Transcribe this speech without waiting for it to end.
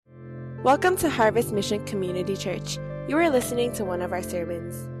Welcome to Harvest Mission Community Church. You are listening to one of our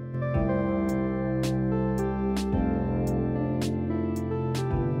sermons.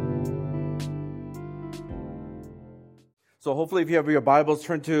 So hopefully if you have your Bibles,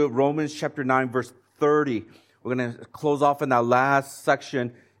 turn to Romans chapter 9, verse 30. We're going to close off in that last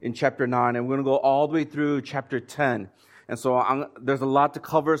section in chapter 9, and we're going to go all the way through chapter 10. And so there's a lot to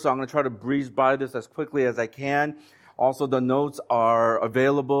cover, so I'm going to try to breeze by this as quickly as I can. Also, the notes are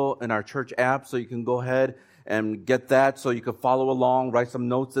available in our church app, so you can go ahead and get that so you can follow along, write some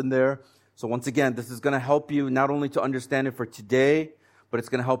notes in there. So once again, this is going to help you not only to understand it for today, but it's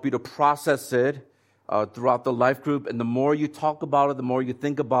going to help you to process it throughout the life group. And the more you talk about it, the more you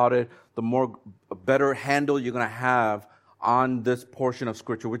think about it, the more a better handle you're going to have on this portion of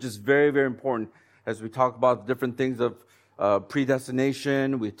Scripture, which is very, very important as we talk about different things of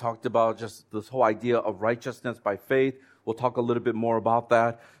predestination. We talked about just this whole idea of righteousness by faith. We'll talk a little bit more about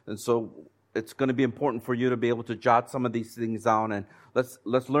that. And so it's going to be important for you to be able to jot some of these things down, and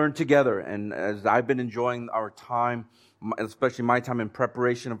let's learn together. And as I've been enjoying our time, especially my time in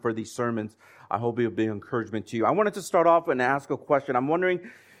preparation for these sermons, I hope it will be an encouragement to you. I wanted to start off and ask a question. I'm wondering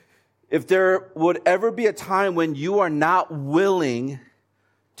if there would ever be a time when you are not willing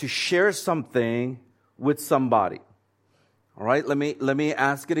to share something with somebody. All right, let me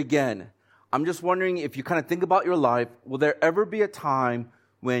ask it again. I'm just wondering if you kind of think about your life, will there ever be a time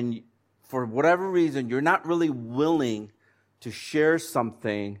when, for whatever reason, you're not really willing to share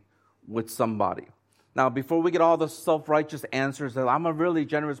something with somebody? Now, before we get all the self-righteous answers that I'm a really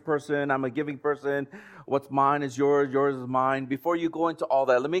generous person, I'm a giving person, what's mine is yours, yours is mine. Before you go into all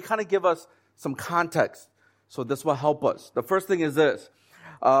that, let me kind of give us some context so this will help us. The first thing is this.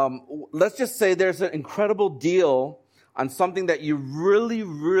 Let's just say there's an incredible deal on something that you really,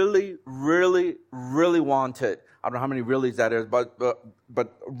 really, really, really wanted. I don't know how many reallys that is,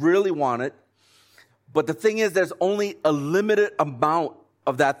 but really want it. But the thing is, there's only a limited amount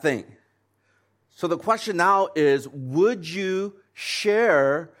of that thing. So the question now is, would you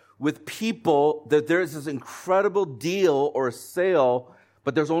share with people that there's this incredible deal or a sale,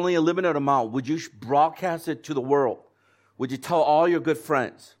 but there's only a limited amount? Would you broadcast it to the world? Would you tell all your good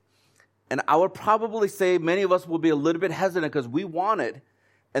friends? And I would probably say many of us will be a little bit hesitant because we want it,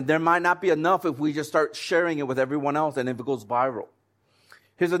 and there might not be enough if we just start sharing it with everyone else and if it goes viral.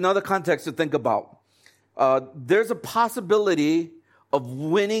 Here's another context to think about. There's a possibility of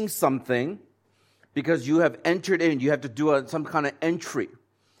winning something because you have entered in. You have to do some kind of entry.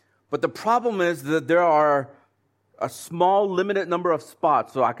 But the problem is that there are a small, limited number of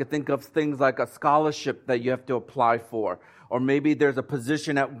spots. So I could think of things like a scholarship that you have to apply for, or maybe there's a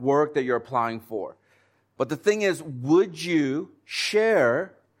position at work that you're applying for. But the thing is, would you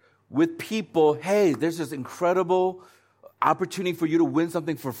share with people, hey, there's this incredible opportunity for you to win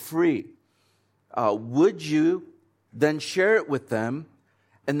something for free? Would you then share it with them?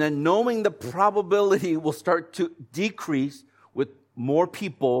 And then knowing the probability will start to decrease with more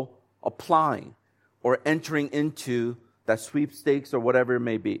people applying or entering into that sweepstakes or whatever it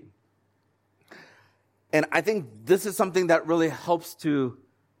may be. And I think this is something that really helps to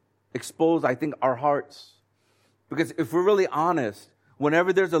expose, I think, our hearts. Because if we're really honest,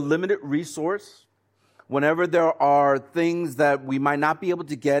 whenever there's a limited resource, whenever there are things that we might not be able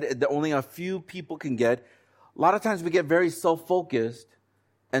to get, that only a few people can get, a lot of times we get very self-focused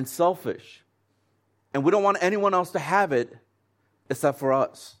and selfish. And we don't want anyone else to have it except for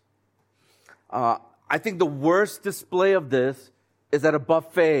us. I think the worst display of this is at a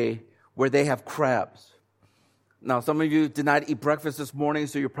buffet where they have crabs. Now, some of you did not eat breakfast this morning,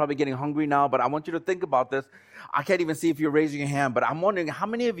 so you're probably getting hungry now, but I want you to think about this. I can't even see if you're raising your hand, but I'm wondering how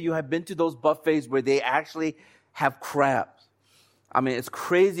many of you have been to those buffets where they actually have crabs? I mean, it's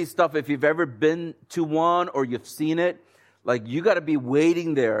crazy stuff. If you've ever been to one or you've seen it, like you got to be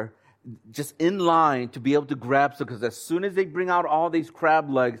waiting there just in line to be able to grab some, because as soon as they bring out all these crab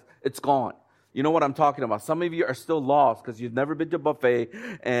legs, it's gone. You know what I'm talking about. Some of you are still lost because you've never been to a buffet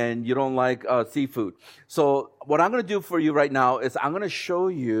and you don't like seafood. So what I'm going to do for you right now is I'm going to show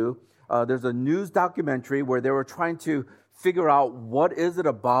you, there's a news documentary where they were trying to figure out what is it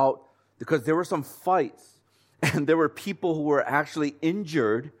about, because there were some fights and there were people who were actually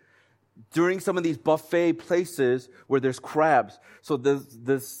injured during some of these buffet places where there's crabs. So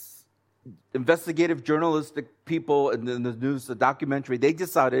this investigative journalistic people in the news, the documentary, they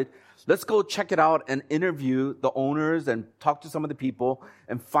decided, let's go check it out and interview the owners and talk to some of the people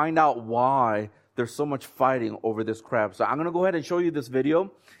and find out why there's so much fighting over this crab. So I'm going to go ahead and show you this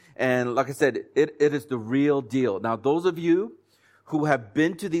video. And like I said, it is the real deal. Now, those of you who have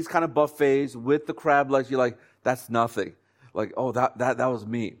been to these kind of buffets with the crab legs, you're like, that's nothing. Like, oh, that was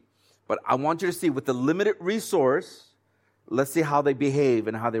me. But I want you to see with the limited resource, let's see how they behave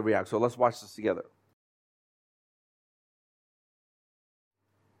and how they react. So let's watch this together.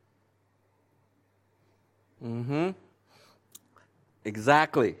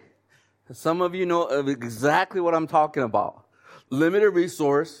 Exactly. Some of you know exactly what I'm talking about. Limited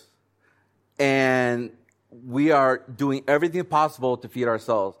resource, and we are doing everything possible to feed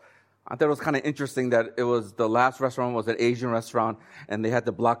ourselves. I thought it was kind of interesting that it was the last restaurant was an Asian restaurant, and they had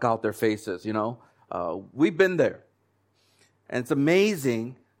to block out their faces, you know. We've been there. And it's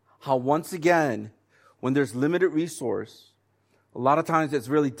amazing how, once again, when there's limited resource, a lot of times it's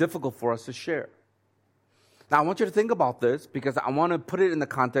really difficult for us to share. Now, I want you to think about this because I want to put it in the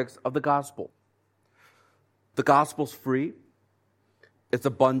context of the gospel. The gospel's free. It's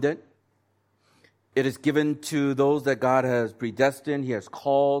abundant. It is given to those that God has predestined, He has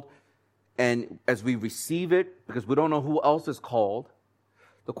called. And as we receive it, because we don't know who else is called,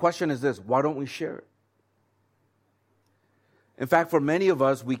 the question is this: why don't we share it? In fact, for many of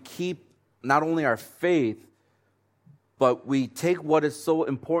us, we keep not only our faith, but we take what is so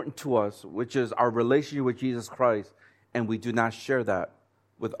important to us, which is our relationship with Jesus Christ, and we do not share that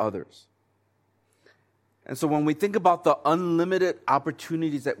with others. And so when we think about the unlimited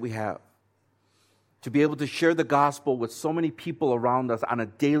opportunities that we have to be able to share the gospel with so many people around us on a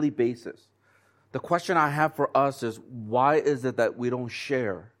daily basis, the question I have for us is, why is it that we don't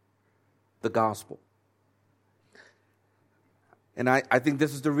share the gospel? And I think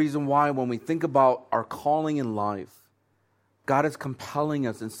this is the reason why when we think about our calling in life, God is compelling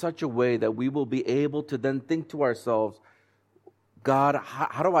us in such a way that we will be able to then think to ourselves, God,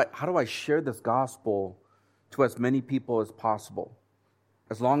 how do I share this gospel to as many people as possible,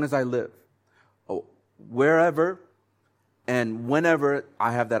 as long as I live, wherever and whenever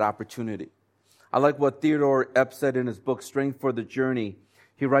I have that opportunity? I like what Theodore Epp said in his book, Strength for the Journey.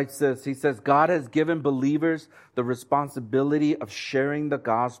 He writes this, he says, God has given believers the responsibility of sharing the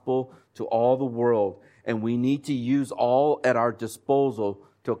gospel to all the world, and we need to use all at our disposal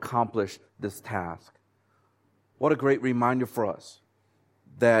to accomplish this task. What a great reminder for us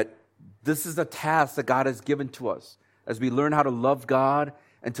that this is a task that God has given to us. As we learn how to love God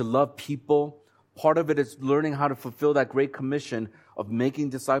and to love people, part of it is learning how to fulfill that great commission of making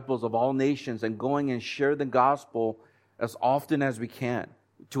disciples of all nations and going and share the gospel as often as we can,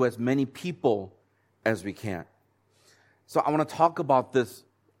 to as many people as we can. So I want to talk about this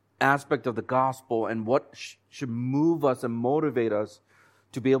aspect of the gospel and what should move us and motivate us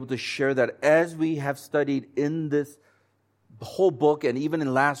to be able to share that, as we have studied in this whole book and even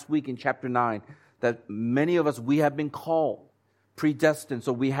in last week in chapter 9, that many of us, we have been called, predestined,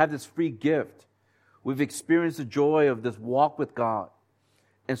 so we have this free gift. We've experienced the joy of this walk with God.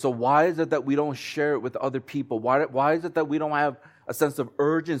 And so why is it that we don't share it with other people? Why is it that we don't have a sense of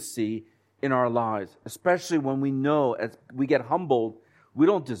urgency in our lives, especially when we know, as we get humbled, we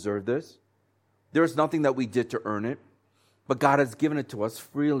don't deserve this. There's nothing that we did to earn it, but God has given it to us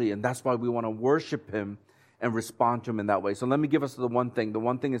freely, and that's why we want to worship Him and respond to Him in that way. So let me give us the one thing. The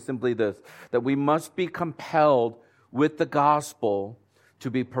one thing is simply this, that we must be compelled with the gospel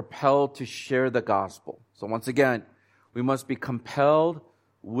to be propelled to share the gospel. So once again, we must be compelled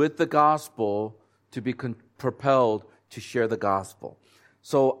with the gospel to be propelled to share the gospel.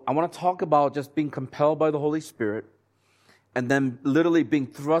 So I want to talk about just being compelled by the Holy Spirit and then literally being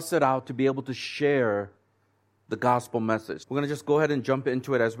thrusted out to be able to share the gospel message. We're going to just go ahead and jump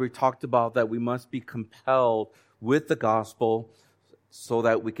into it as we talked about that we must be compelled with the gospel so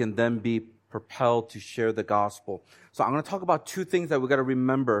that we can then be propelled to share the gospel. So I'm going to talk about two things that we got to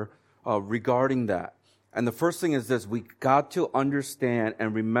remember regarding that. And the first thing is this: we got to understand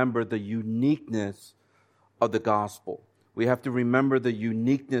and remember the uniqueness of the gospel. We have to remember the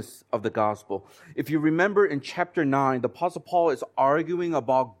uniqueness of the gospel. If you remember in chapter 9, the Apostle Paul is arguing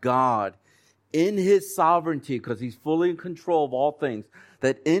about God in His sovereignty, because He's fully in control of all things,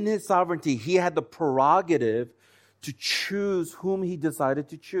 that in His sovereignty, He had the prerogative to choose whom He decided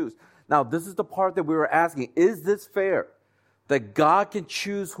to choose. Now, this is the part that we were asking, is this fair? That God can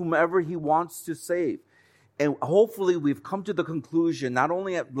choose whomever He wants to save. And hopefully we've come to the conclusion, not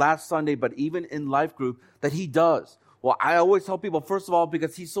only at last Sunday, but even in Life Group, that He does. Well, I always tell people, first of all,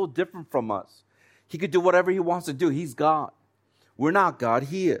 because He's so different from us. He could do whatever He wants to do. He's God. We're not God.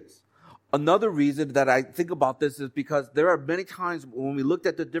 He is. Another reason that I think about this is because there are many times when we looked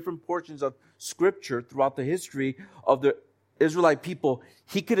at the different portions of Scripture throughout the history of the Israelite people,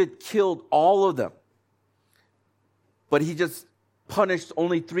 He could have killed all of them. But He just punished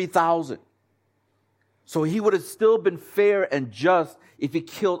only 3,000. So He would have still been fair and just if He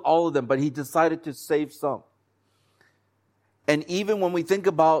killed all of them, but He decided to save some. And even when we think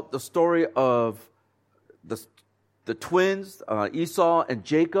about the story of the twins, Esau and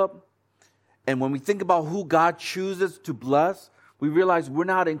Jacob, and when we think about who God chooses to bless, we realize we're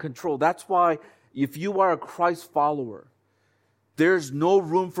not in control. That's why if you are a Christ follower, there's no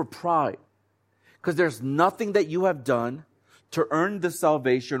room for pride, because there's nothing that you have done to earn the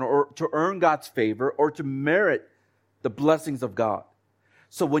salvation or to earn God's favor or to merit the blessings of God.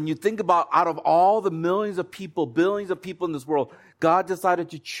 So when you think about out of all the millions of people, billions of people in this world, God decided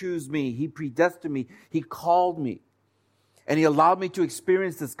to choose me. He predestined me. He called me. And He allowed me to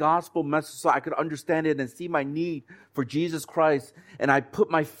experience this gospel message so I could understand it and see my need for Jesus Christ. And I put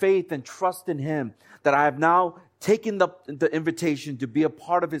my faith and trust in Him, that I have now taken the invitation to be a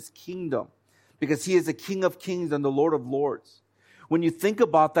part of His kingdom, because He is the King of Kings and the Lord of Lords. When you think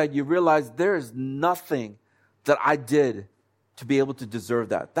about that, you realize there is nothing that I did to be able to deserve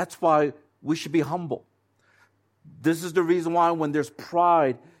that. That's why we should be humble. This is the reason why when there's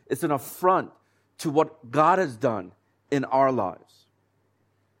pride, it's an affront to what God has done in our lives.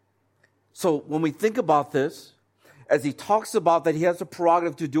 So when we think about this, as He talks about that He has the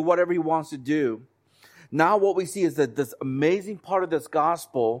prerogative to do whatever He wants to do, now what we see is that this amazing part of this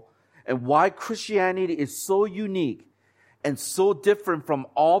gospel and why Christianity is so unique and so different from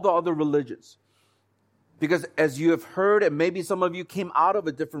all the other religions. Because as you have heard, and maybe some of you came out of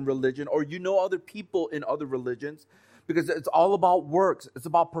a different religion, or you know other people in other religions, because it's all about works. It's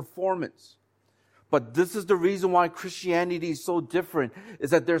about performance. But this is the reason why Christianity is so different,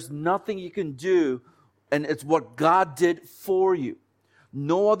 is that there's nothing you can do, and it's what God did for you.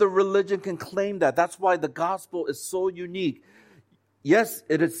 No other religion can claim that. That's why the gospel is so unique. Yes,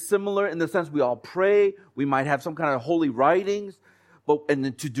 it is similar in the sense we all pray. We might have some kind of holy writings,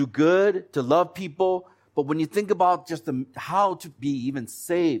 and to do good, to love people. But when you think about just how to be even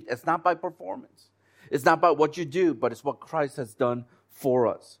saved, it's not by performance. It's not by what you do, but it's what Christ has done for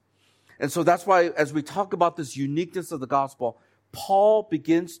us. And so that's why as we talk about this uniqueness of the gospel, Paul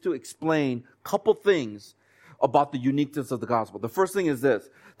begins to explain a couple things about the uniqueness of the gospel. The first thing is this,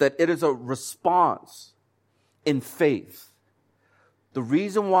 that it is a response in faith. The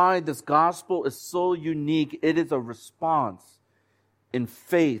reason why this gospel is so unique, it is a response in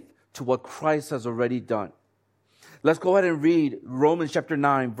faith to what Christ has already done. Let's go ahead and read Romans chapter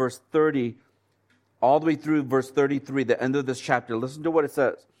 9, verse 30, all the way through verse 33, the end of this chapter. Listen to what it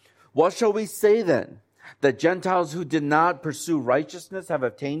says. What shall we say then? That Gentiles who did not pursue righteousness have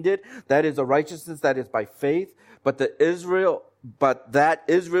obtained it, that is a righteousness that is by faith, but that Israel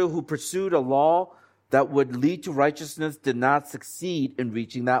who pursued a law that would lead to righteousness did not succeed in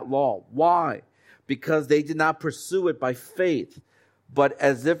reaching that law. Why? Because they did not pursue it by faith, but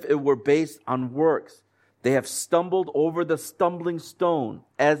as if it were based on works. They have stumbled over the stumbling stone,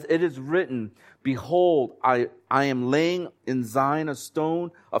 as it is written, behold, I am laying in Zion a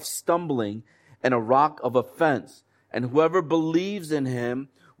stone of stumbling and a rock of offense, and whoever believes in Him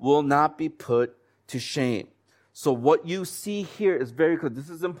will not be put to shame. So what you see here is very clear. This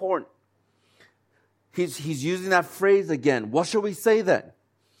is important. He's using that phrase again. What shall we say then?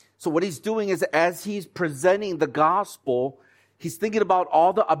 So what he's doing is, as he's presenting the gospel, he's thinking about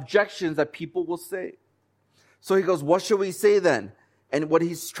all the objections that people will say. So he goes, what shall we say then? And what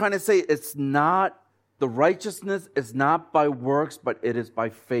he's trying to say, it's not, the righteousness is not by works, but it is by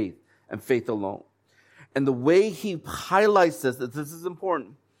faith and faith alone. And the way he highlights this is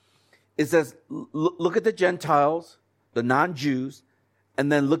important, it says, look at the Gentiles, the non-Jews,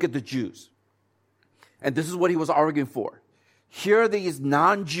 and then look at the Jews. And this is what he was arguing for. Here are these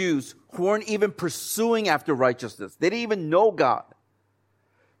non-Jews who weren't even pursuing after righteousness. They didn't even know God.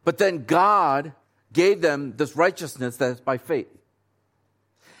 But then God gave them this righteousness that is by faith.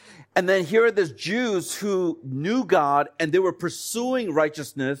 And then here are these Jews who knew God and they were pursuing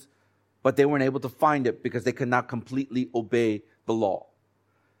righteousness, but they weren't able to find it because they could not completely obey the law.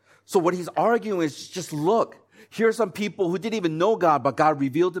 So what he's arguing is, just look, here are some people who didn't even know God, but God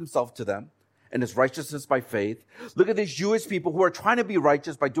revealed Himself to them and His righteousness by faith. Look at these Jewish people who are trying to be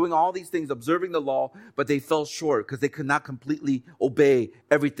righteous by doing all these things, observing the law, but they fell short because they could not completely obey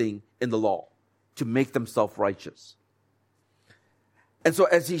everything in the law to make themselves righteous. And so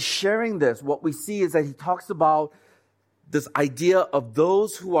as he's sharing this, what we see is that he talks about this idea of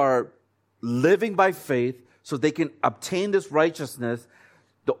those who are living by faith so they can obtain this righteousness.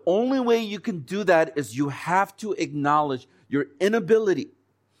 The only way you can do that is you have to acknowledge your inability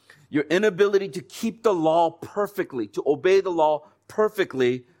to keep the law perfectly, to obey the law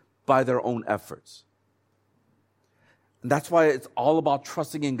perfectly by their own efforts. And that's why it's all about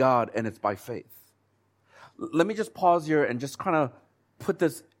trusting in God, and it's by faith. Let me just pause here and just kind of put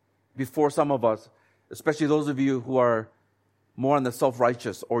this before some of us, especially those of you who are more on the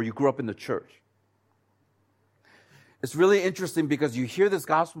self-righteous, or you grew up in the church. It's really interesting because you hear this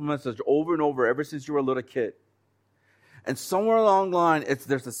gospel message over and over ever since you were a little kid. And somewhere along the line,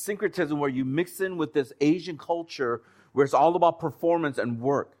 there's a syncretism where you mix in with this Asian culture where it's all about performance and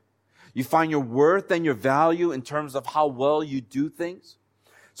work. You find your worth and your value in terms of how well you do things.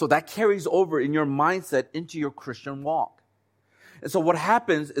 So that carries over in your mindset into your Christian walk. And so what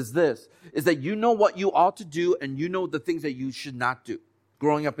happens is this, is that you know what you ought to do and you know the things that you should not do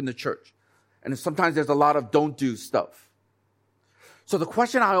growing up in the church. And sometimes there's a lot of don't do stuff. So the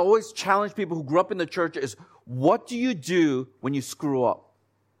question I always challenge people who grew up in the church is, what do you do when you screw up?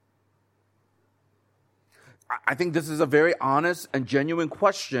 I think this is a very honest and genuine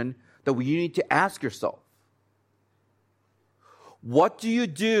question that you need to ask yourself. What do you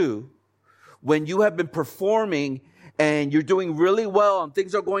do when you have been performing and you're doing really well and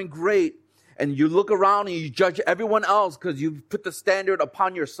things are going great, and you look around and you judge everyone else because you put the standard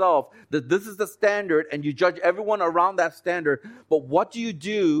upon yourself that this is the standard, and you judge everyone around that standard. But what do you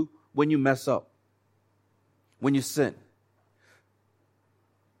do when you mess up? When you sin?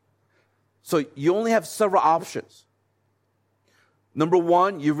 So you only have several options. Number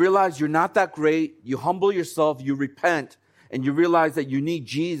one, you realize you're not that great. You humble yourself, you repent, and you realize that you need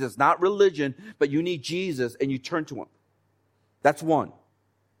Jesus, not religion, but you need Jesus, and you turn to him. That's one.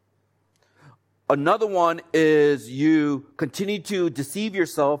 Another one is you continue to deceive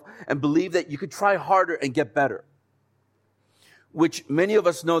yourself and believe that you could try harder and get better, which many of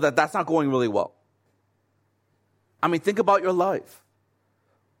us know that that's not going really well. I mean, think about your life.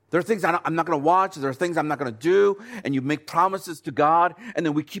 There are things I'm not going to watch. There are things I'm not going to do. And you make promises to God, and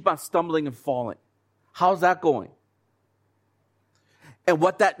then we keep on stumbling and falling. How's that going? And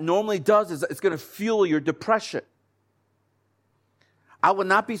what that normally does is it's going to fuel your depression. I would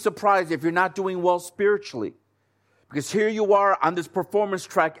not be surprised if you're not doing well spiritually, because here you are on this performance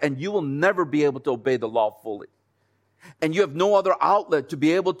track, and you will never be able to obey the law fully. And you have no other outlet to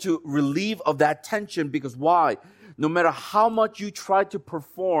be able to relieve of that tension, because why? No matter how much you try to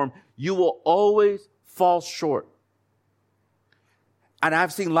perform, you will always fall short. And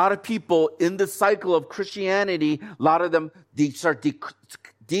I've seen a lot of people in the cycle of Christianity, a lot of them start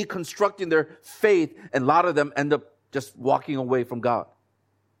deconstructing their faith, and a lot of them end up just walking away from God.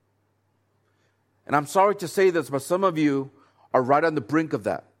 And I'm sorry to say this, but some of you are right on the brink of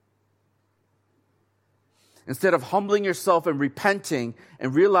that. Instead of humbling yourself and repenting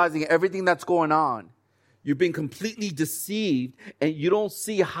and realizing everything that's going on, you've been completely deceived, and you don't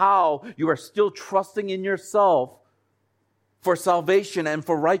see how you are still trusting in yourself for salvation and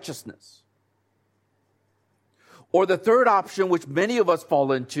for righteousness. Or the third option, which many of us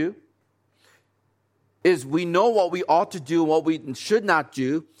fall into, is we know what we ought to do and what we should not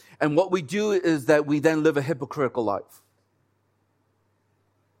do, and what we do is that we then live a hypocritical life.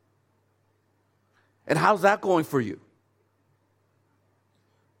 And how's that going for you?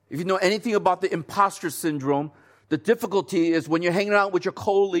 If you know anything about the imposter syndrome, the difficulty is when you're hanging out with your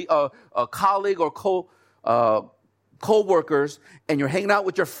colleague or co-workers, and you're hanging out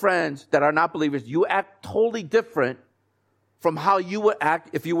with your friends that are not believers, you act totally different from how you would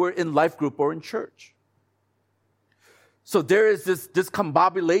act if you were in life group or in church. So there is this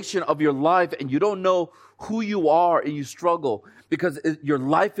discombobulation of your life, and you don't know who you are, and you struggle because your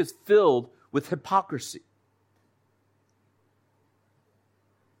life is filled with hypocrisy.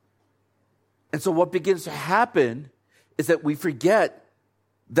 And so what begins to happen is that we forget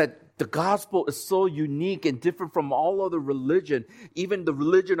that the gospel is so unique and different from all other religion, even the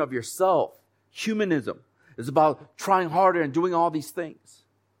religion of yourself. Humanism is about trying harder and doing all these things.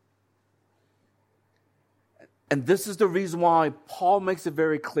 And this is the reason why Paul makes it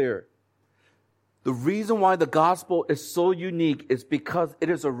very clear. The reason why the gospel is so unique is because it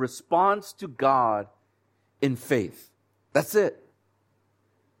is a response to God in faith. That's it.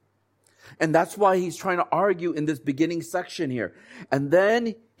 And that's why he's trying to argue in this beginning section here. And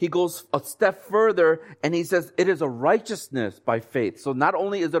then he goes a step further and he says it is a righteousness by faith. So not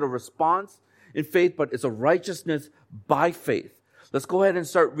only is it a response in faith, but it's a righteousness by faith. Let's go ahead and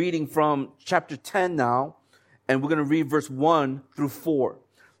start reading from chapter 10 now. And we're going to read verse 1 through 4.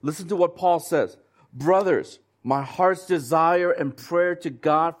 Listen to what Paul says. Brothers, my heart's desire and prayer to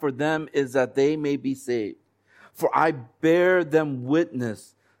God for them is that they may be saved. For I bear them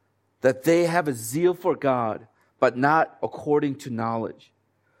witness that they have a zeal for God, but not according to knowledge.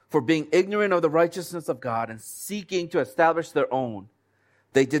 For being ignorant of the righteousness of God and seeking to establish their own,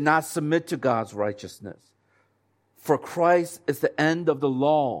 they did not submit to God's righteousness. For Christ is the end of the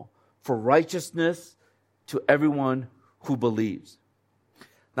law, for righteousness to everyone who believes.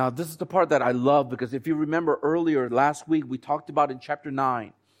 Now, this is the part that I love, because if you remember earlier, last week, we talked about in chapter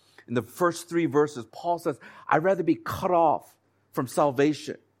 9, in the first 3 verses, Paul says, I'd rather be cut off from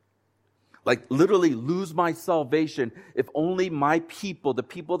salvation. Like literally lose my salvation if only my people, the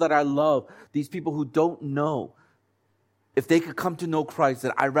people that I love, these people who don't know, if they could come to know Christ,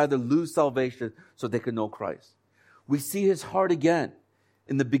 then I'd rather lose salvation so they could know Christ. We see his heart again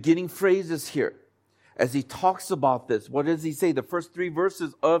in the beginning phrases here. As he talks about this, what does he say? The first 3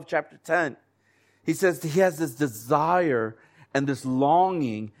 verses of chapter 10. He says he has this desire and this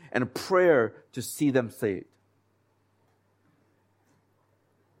longing and a prayer to see them saved.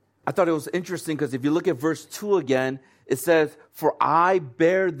 I thought it was interesting because if you look at verse 2 again, it says, for I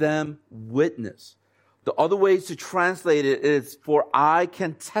bear them witness. The other ways to translate it is, for I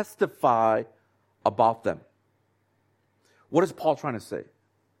can testify about them. What is Paul trying to say?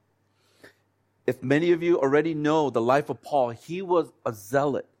 If many of you already know the life of Paul, he was a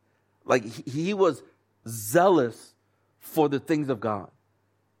zealot. Like he was zealous for the things of God.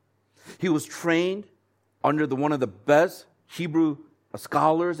 He was trained under one of the best Hebrew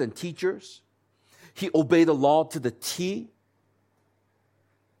scholars and teachers. He obeyed the law to the T.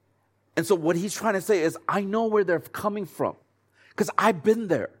 And so what he's trying to say is, I know where they're coming from because I've been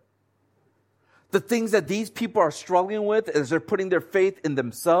there. The things that these people are struggling with is they're putting their faith in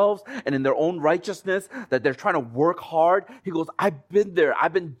themselves and in their own righteousness, that they're trying to work hard. He goes, I've been there.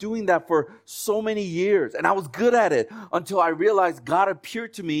 I've been doing that for so many years. And I was good at it until I realized God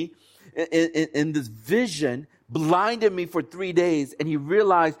appeared to me in this vision, blinded me for 3 days. And he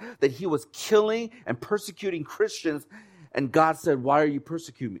realized that he was killing and persecuting Christians. And God said, why are you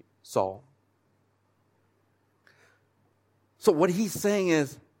persecuting me, Saul? So what he's saying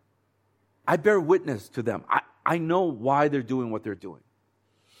is, I bear witness to them. I know why they're doing what they're doing.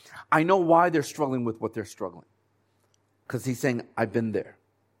 I know why they're struggling with what they're struggling. Because he's saying, I've been there.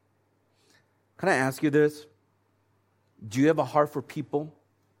 Can I ask you this? Do you have a heart for people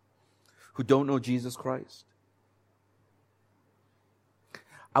who don't know Jesus Christ?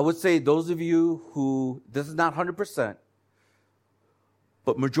 I would say those of you who, this is not 100%,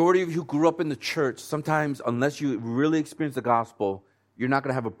 but majority of you who grew up in the church, sometimes unless you really experience the gospel, you're not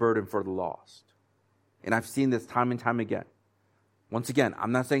going to have a burden for the lost. And I've seen this time and time again. Once again,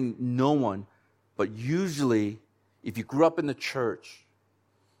 I'm not saying no one, but usually if you grew up in the church,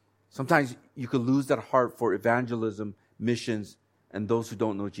 sometimes you could lose that heart for evangelism, missions, and those who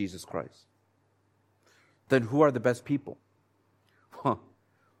don't know Jesus Christ. Then who are the best people?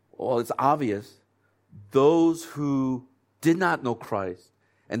 Well, it's obvious. Those who did not know Christ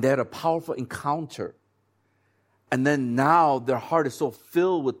and they had a powerful encounter, and then now their heart is so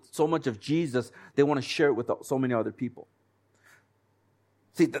filled with so much of Jesus, they want to share it with so many other people.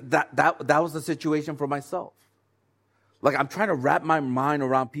 See, that was the situation for myself. Like, I'm trying to wrap my mind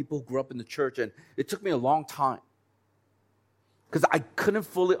around people who grew up in the church, and it took me a long time. Because I couldn't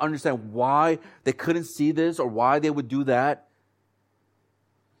fully understand why they couldn't see this or why they would do that.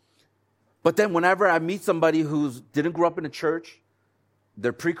 But then whenever I meet somebody who didn't grow up in the church,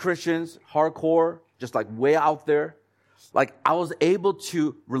 they're pre-Christians, hardcore, just like way out there, like I was able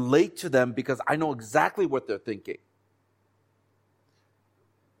to relate to them because I know exactly what they're thinking.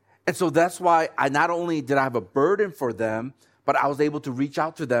 And so that's why I not only did I have a burden for them, but I was able to reach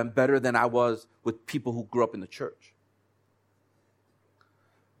out to them better than I was with people who grew up in the church.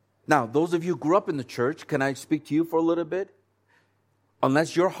 Now, those of you who grew up in the church, can I speak to you for a little bit?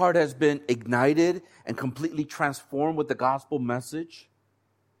 Unless your heart has been ignited and completely transformed with the gospel message,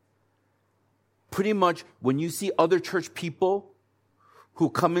 pretty much when you see other church people who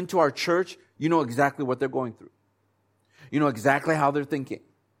come into our church, you know exactly what they're going through. You know exactly how they're thinking.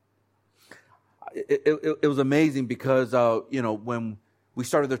 It was amazing because, when we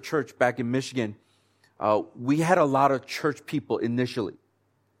started the church back in Michigan, we had a lot of church people initially.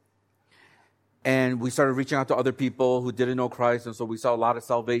 And we started reaching out to other people who didn't know Christ. And so we saw a lot of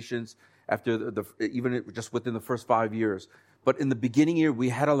salvations after even just within the first 5 years. But in the beginning year, we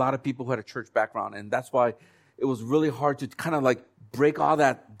had a lot of people who had a church background. And that's why it was really hard to kind of like break all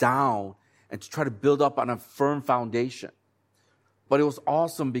that down and to try to build up on a firm foundation. But it was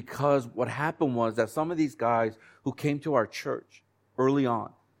awesome because what happened was that some of these guys who came to our church early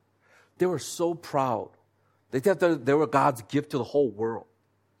on, they were so proud. They thought that they were God's gift to the whole world.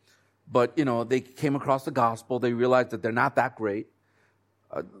 But, they came across the gospel. They realized that they're not that great.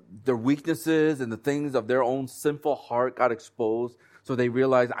 Their weaknesses and the things of their own sinful heart got exposed. So they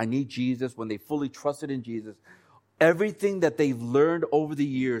realized, I need Jesus. When they fully trusted in Jesus, everything that they've learned over the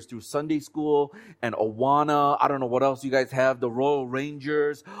years through Sunday school and Awana, I don't know what else you guys have, the Royal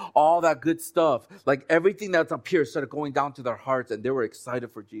Rangers, all that good stuff. Like everything that's up here started going down to their hearts, and they were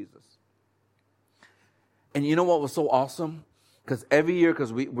excited for Jesus. And you know what was so awesome? Because every year,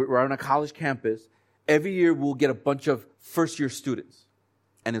 because we're on a college campus, every year we'll get a bunch of first-year students.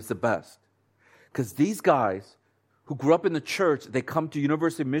 And it's the best. Because these guys who grew up in the church, they come to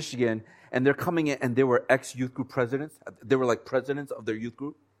University of Michigan, and they're coming in, and they were ex-youth group presidents. They were like presidents of their youth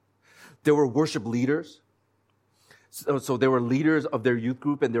group. They were worship leaders. So they were leaders of their youth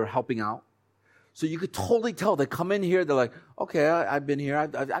group, and they were helping out. So you could totally tell. They come in here, they're like, okay, I've been here.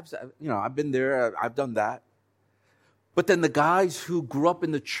 I've been there. I've done that. But then the guys who grew up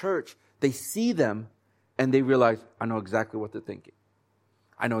in the church, they see them, and they realize, I know exactly what they're thinking.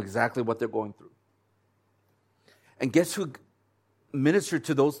 I know exactly what they're going through. And guess who ministered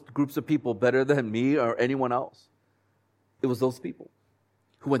to those groups of people better than me or anyone else? It was those people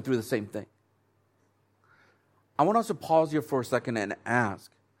who went through the same thing. I want us to pause here for a second and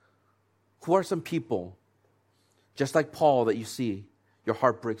ask, who are some people, just like Paul, that you see your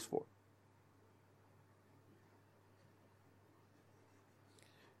heart breaks for?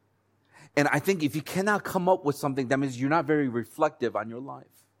 And I think if you cannot come up with something, that means you're not very reflective on your life.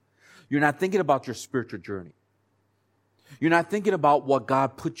 You're not thinking about your spiritual journey. You're not thinking about what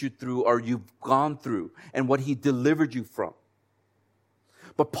God put you through or you've gone through and what He delivered you from.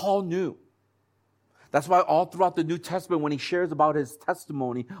 But Paul knew. That's why all throughout the New Testament, when he shares about his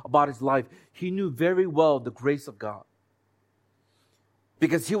testimony, about his life, he knew very well the grace of God.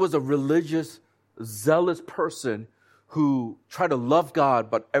 Because he was a religious, zealous person who tried to love God,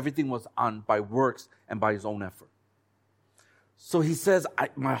 but everything was on by works and by his own effort. So he says,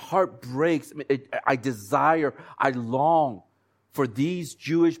 my heart breaks. I desire, I long for these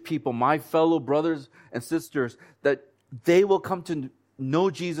Jewish people, my fellow brothers and sisters, that they will come to know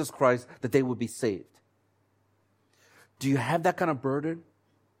Jesus Christ, that they will be saved. Do you have that kind of burden?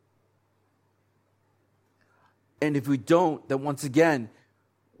 And if we don't, then once again,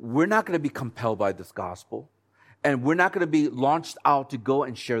 we're not going to be compelled by this gospel. And we're not going to be launched out to go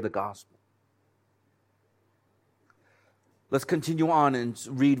and share the gospel. Let's continue on and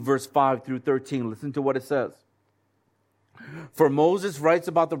read verse 5 through 13. Listen to what it says. For Moses writes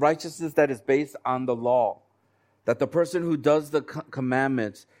about the righteousness that is based on the law, that the person who does the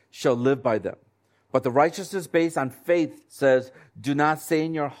commandments shall live by them. But the righteousness based on faith says, do not say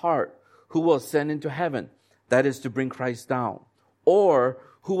in your heart, who will ascend into heaven? That is to bring Christ down. Or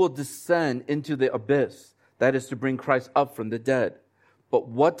who will descend into the abyss? That is to bring Christ up from the dead. But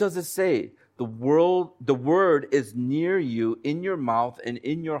what does it say? The word is near you, in your mouth and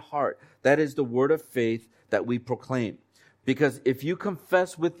in your heart. That is the word of faith that we proclaim. Because if you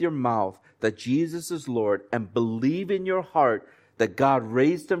confess with your mouth that Jesus is Lord and believe in your heart that God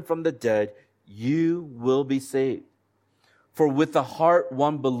raised him from the dead, you will be saved. For with the heart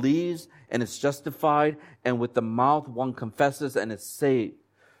one believes and is justified, and with the mouth one confesses and is saved.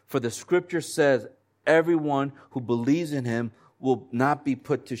 For the scripture says, everyone who believes in him will not be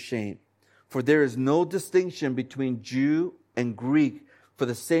put to shame. For there is no distinction between Jew and Greek, for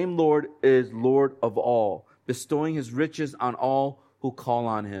the same Lord is Lord of all, bestowing his riches on all who call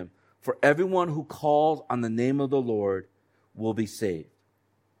on him. For everyone who calls on the name of the Lord will be saved.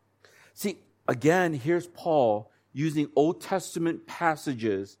 See, again, here's Paul using Old Testament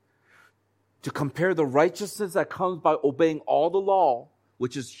passages to compare the righteousness that comes by obeying all the law,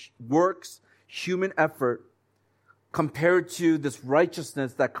 which is works, human effort, compared to this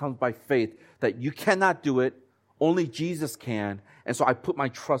righteousness that comes by faith, that you cannot do it, only Jesus can, and so I put my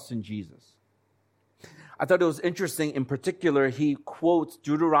trust in Jesus. I thought it was interesting, in particular, he quotes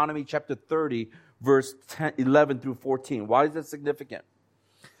Deuteronomy chapter 30, verse 11 through 14. Why is that significant?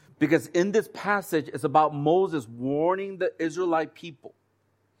 Because in this passage, it's about Moses warning the Israelite people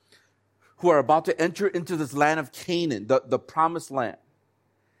who are about to enter into this land of Canaan, the promised land.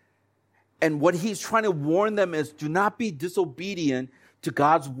 And what he's trying to warn them is, do not be disobedient to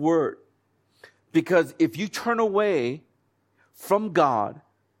God's word. Because if you turn away from God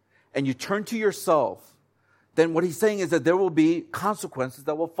and you turn to yourself, then what he's saying is that there will be consequences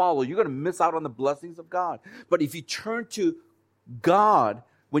that will follow. You're going to miss out on the blessings of God. But if you turn to God,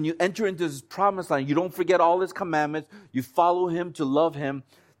 when you enter into this promised land, you don't forget all his commandments, you follow him to love him,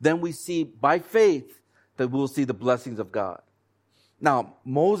 then we see by faith that we'll see the blessings of God. Now,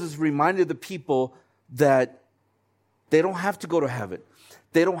 Moses reminded the people that they don't have to go to heaven.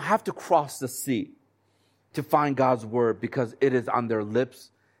 They don't have to cross the sea to find God's word, because it is on their lips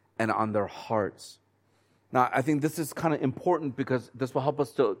and on their hearts. Now, I think this is kind of important because this will help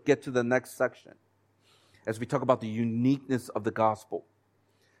us to get to the next section. as we talk about the uniqueness of the gospel.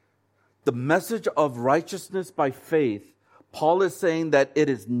 The message of righteousness by faith, Paul is saying that it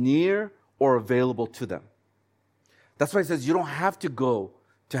is near or available to them. That's why he says you don't have to go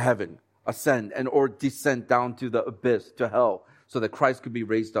to heaven, ascend, or descend down to the abyss, to hell, so that Christ could be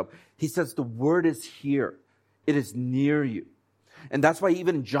raised up. He says the word is here. It is near you. And that's why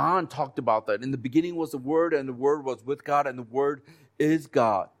even John talked about that. In the beginning was the Word, and the Word was with God, and the Word is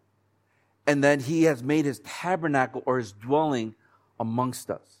God. And then He has made His tabernacle or His dwelling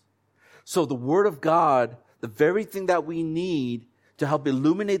amongst us. So the Word of God, the very thing that we need to help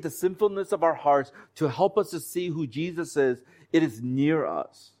illuminate the sinfulness of our hearts, to help us to see who Jesus is, it is near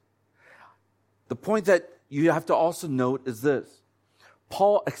us. The point that you have to also note is this.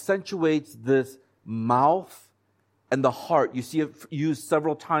 Paul accentuates this mouth and the heart. You see it used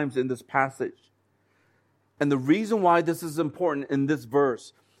several times in this passage. And the reason why this is important in this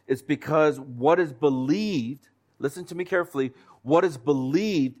verse is because what is believed, listen to me carefully, what is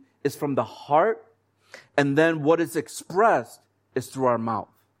believed is from the heart, and then what is expressed is through our mouth.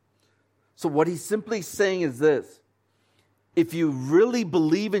 So what he's simply saying is this: if you really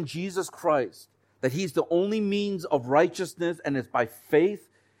believe in Jesus Christ, that He's the only means of righteousness and it's by faith,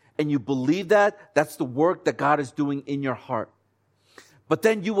 and you believe that, that's the work that God is doing in your heart. But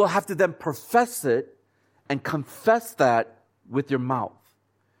then you will have to then profess it and confess that with your mouth.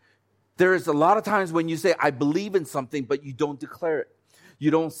 There is a lot of times when you say, I believe in something, but you don't declare it. You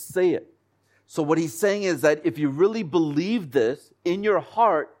don't say it. So what he's saying is that if you really believe this in your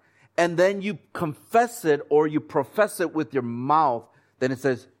heart, and then you confess it or you profess it with your mouth, then it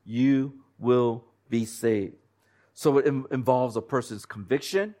says you will be saved. So it involves a person's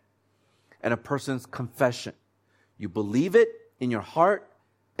conviction and a person's confession. You believe it in your heart,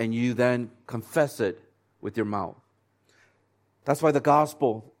 and you then confess it with your mouth. That's why the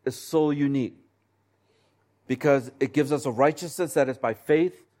gospel is so unique, because it gives us a righteousness that is by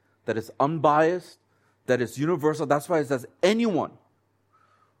faith, that is unbiased, that is universal. That's why it says anyone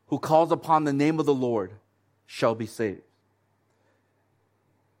who calls upon the name of the Lord shall be saved.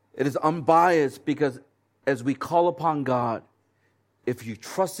 It is unbiased because as we call upon God, if you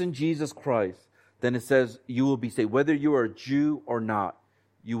trust in Jesus Christ, then it says you will be saved. Whether you are a Jew or not,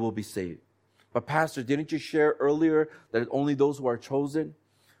 you will be saved. But Pastor, didn't you share earlier that it's only those who are chosen?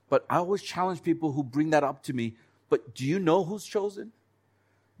 But I always challenge people who bring that up to me. But do you know who's chosen?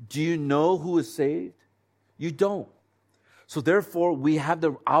 Do you know who is saved? You don't. So therefore, we have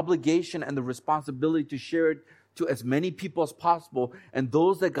the obligation and the responsibility to share it to as many people as possible, and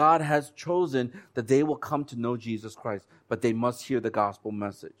those that God has chosen, that they will come to know Jesus Christ, but they must hear the gospel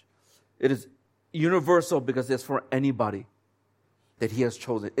message. It is universal because it's for anybody that He has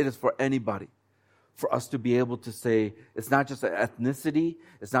chosen. It is for anybody. For us to be able to say, it's not just an ethnicity,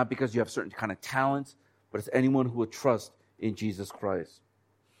 it's not because you have certain kind of talents, but it's anyone who would trust in Jesus Christ.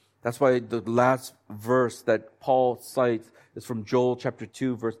 That's why the last verse that Paul cites is from Joel chapter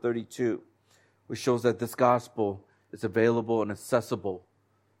 2, verse 32. Which shows that this gospel is available and accessible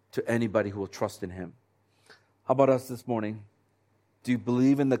to anybody who will trust in Him. How about us this morning? Do you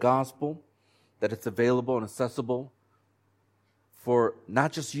believe in the gospel, that it's available and accessible for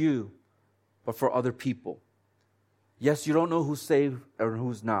not just you, but for other people? Yes, you don't know who's saved and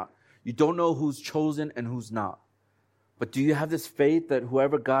who's not. You don't know who's chosen and who's not. But do you have this faith that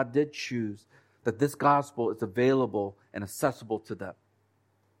whoever God did choose, that this gospel is available and accessible to them?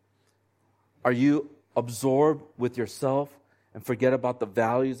 Are you absorbed with yourself and forget about the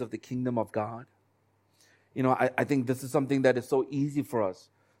values of the kingdom of God? You know, I think this is something that is so easy for us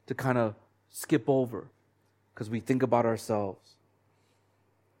to kind of skip over because we think about ourselves.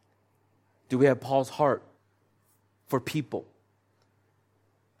 Do we have Paul's heart for people?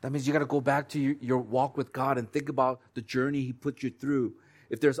 That means you got to go back to your walk with God and think about the journey He put you through.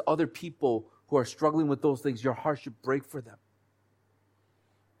 If there's other people who are struggling with those things, your heart should break for them.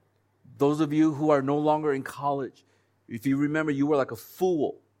 Those of you who are no longer in college, if you remember you were like a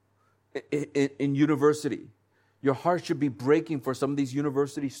fool in university, your heart should be breaking for some of these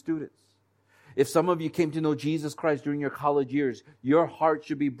university students. If some of you came to know Jesus Christ during your college years, your heart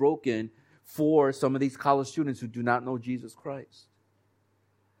should be broken for some of these college students who do not know Jesus Christ.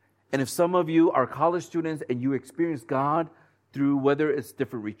 And if some of you are college students and you experience God through whether it's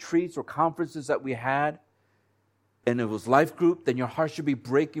different retreats or conferences that we had, and it was life group, then your heart should be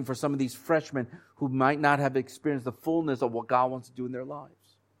breaking for some of these freshmen who might not have experienced the fullness of what God wants to do in their lives.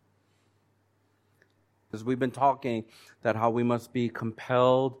 Because we've been talking that how we must be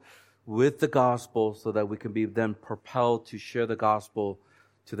compelled with the gospel so that we can be then propelled to share the gospel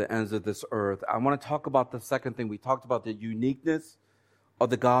to the ends of this earth. I want to talk about the second thing. We talked about the uniqueness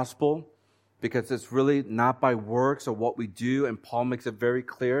of the gospel, because it's really not by works or what we do, and Paul makes it very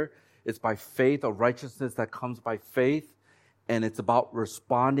clear. It's by faith, or righteousness that comes by faith, and it's about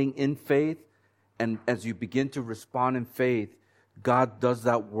responding in faith. And as you begin to respond in faith, God does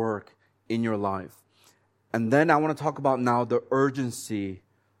that work in your life. And then I want to talk about now the urgency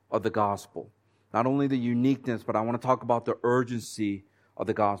of the gospel. Not only the uniqueness, but I want to talk about the urgency of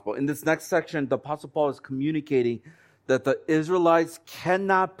the gospel. In this next section, the Apostle Paul is communicating that the Israelites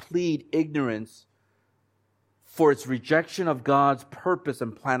cannot plead ignorance for its rejection of God's purpose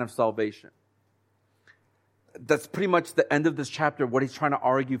and plan of salvation. That's pretty much the end of this chapter, what he's trying to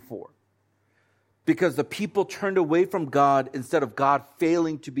argue for. Because the people turned away from God instead of God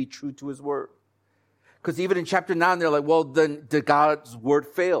failing to be true to his word. Because even in chapter 9, they're like, well, then did God's word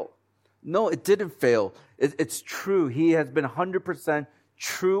fail? No, it didn't fail. It's true. He has been 100%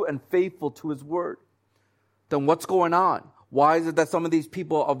 true and faithful to his word. Then what's going on? Why is it that some of these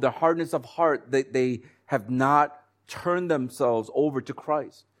people, of their hardness of heart, they have not turned themselves over to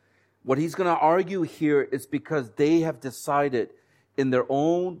Christ? What he's going to argue here is because they have decided in their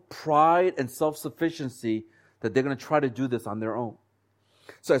own pride and self-sufficiency that they're going to try to do this on their own.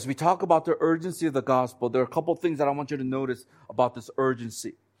 So as we talk about the urgency of the gospel, there are a couple of things that I want you to notice about this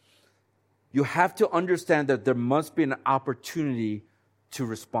urgency. You have to understand that there must be an opportunity to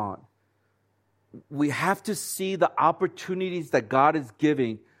respond. We have to see the opportunities that God is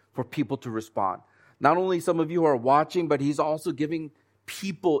giving for people to respond. Not only some of you are watching, but he's also giving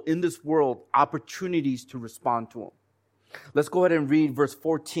people in this world opportunities to respond to him. Let's go ahead and read verse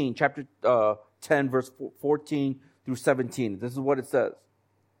 14, chapter 10, verse 14 through 17. This is what it says.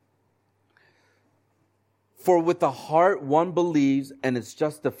 For with the heart one believes and is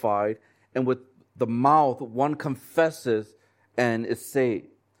justified, and with the mouth one confesses and is saved.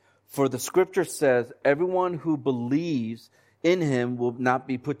 For the scripture says, everyone who believes in him will not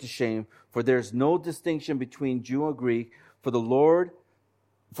be put to shame, for there is no distinction between Jew and Greek, for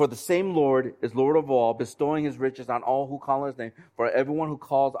the same Lord is Lord of all, bestowing his riches on all who call on his name. For everyone who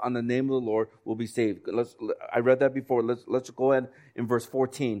calls on the name of the Lord will be saved. I read that before. Let's go ahead in verse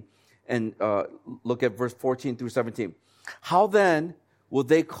 14 and look at verse 14 through 17. How then will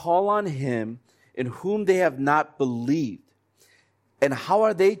they call on him in whom they have not believed? And how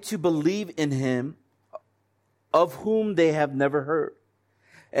are they to believe in him of whom they have never heard?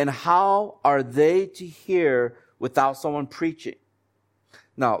 And how are they to hear without someone preaching?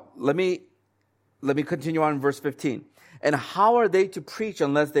 Now, let me continue on in verse 15. And how are they to preach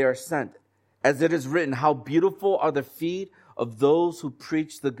unless they are sent? As it is written, how beautiful are the feet of those who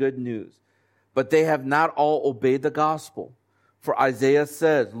preach the good news. But they have not all obeyed the gospel. For Isaiah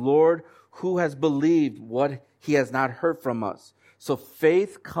says, Lord, who has believed what he has not heard from us? So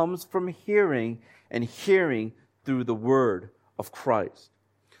faith comes from hearing, and hearing through the word of Christ.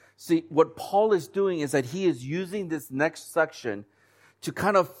 See, what Paul is doing is that he is using this next section to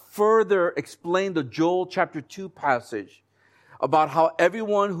kind of further explain the Joel chapter 2 passage about how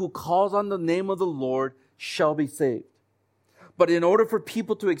everyone who calls on the name of the Lord shall be saved. But in order for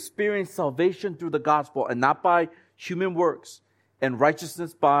people to experience salvation through the gospel and not by human works and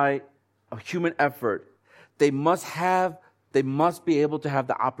righteousness by a human effort, they must be able to have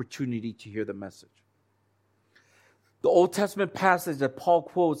the opportunity to hear the message. The Old Testament passage that Paul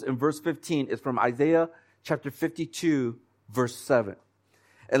quotes in verse 15 is from Isaiah chapter 52, verse 7.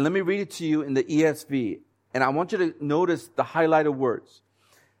 And let me read it to you in the ESV. And I want you to notice the highlighted words.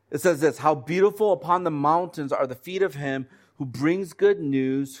 It says this, how beautiful upon the mountains are the feet of him who brings good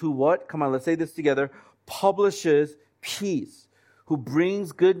news, who what? Come on, let's say this together. Publishes peace. Who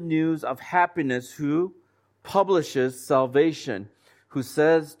brings good news of happiness, who publishes salvation. Who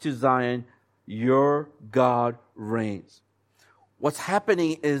says to Zion, your God reigns. What's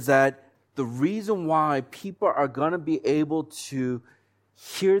happening is that the reason why people are going to be able to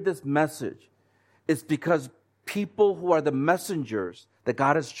hear this message is because people who are the messengers that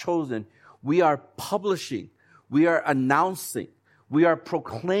God has chosen, we are publishing, we are announcing, we are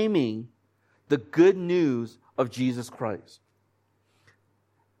proclaiming the good news of Jesus Christ.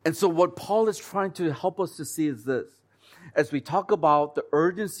 And so what Paul is trying to help us to see is this. As we talk about the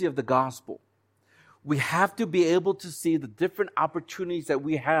urgency of the gospel, we have to be able to see the different opportunities that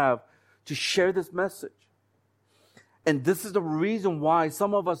we have to share this message. And this is the reason why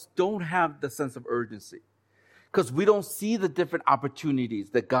some of us don't have the sense of urgency, because we don't see the different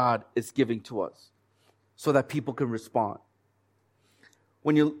opportunities that God is giving to us so that people can respond.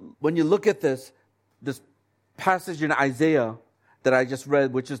 When you look at this passage in Isaiah that I just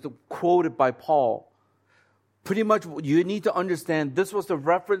read, which is quoted by Paul, pretty much you need to understand this was the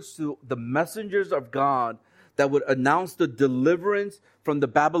reference to the messengers of God that would announce the deliverance from the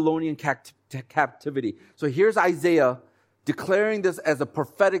Babylonian captivity. So here's Isaiah declaring this as a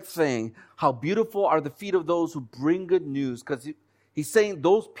prophetic thing. How beautiful are the feet of those who bring good news. Because he's saying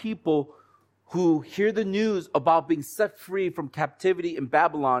those people who hear the news about being set free from captivity in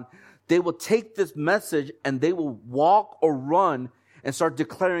Babylon, they will take this message and they will walk or run and start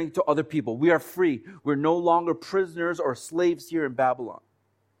declaring to other people, we are free. We're no longer prisoners or slaves here in Babylon.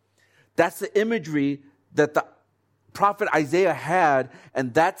 That's the imagery that the prophet Isaiah had,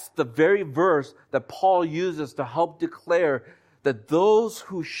 and that's the very verse that Paul uses to help declare that those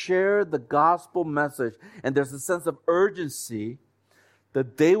who share the gospel message, and there's a sense of urgency,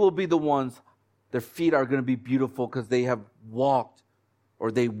 that they will be the ones, their feet are going to be beautiful because they have walked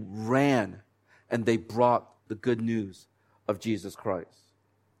or they ran and they brought the good news of Jesus Christ.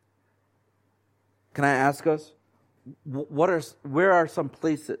 Can I ask us, where are some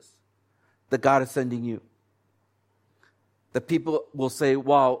places that God is sending you? That people will say,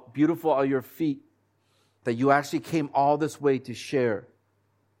 wow, beautiful are your feet, that you actually came all this way to share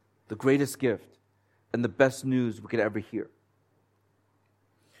the greatest gift and the best news we could ever hear.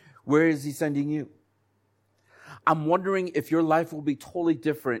 Where is he sending you? I'm wondering if your life will be totally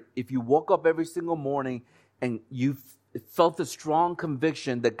different if you woke up every single morning and you felt the strong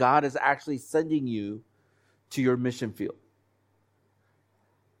conviction that God is actually sending you to your mission field.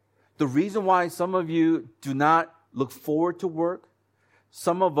 The reason why some of you do not look forward to work,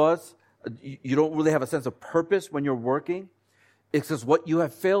 some of us, you don't really have a sense of purpose when you're working, it's because what you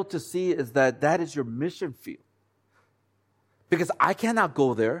have failed to see is that is your mission field. Because I cannot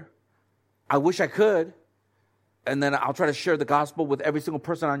go there. I wish I could. And then I'll try to share the gospel with every single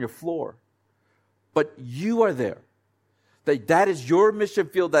person on your floor. But you are there. That is your mission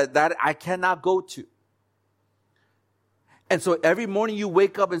field that I cannot go to. And so every morning you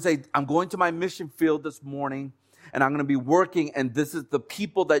wake up and say, I'm going to my mission field this morning, and I'm going to be working, and this is the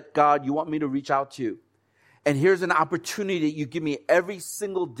people that, God, you want me to reach out to. And here's an opportunity that you give me every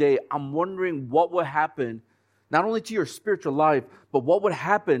single day. I'm wondering what will happen, not only to your spiritual life, but what would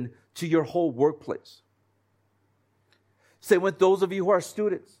happen to your whole workplace. Same with those of you who are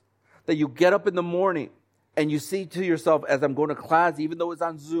students, that you get up in the morning and you see to yourself, as I'm going to class, even though it's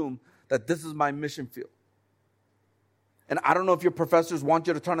on Zoom, that this is my mission field. And I don't know if your professors want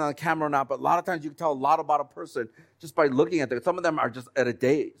you to turn on the camera or not, but a lot of times you can tell a lot about a person just by looking at them. Some of them are just at a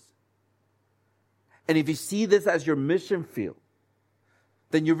daze. And if you see this as your mission field,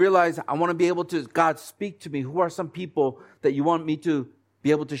 then you realize, I want to be able to, God, speak to me. Who are some people that you want me to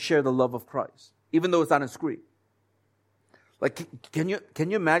be able to share the love of Christ, even though it's on a screen? Like, can you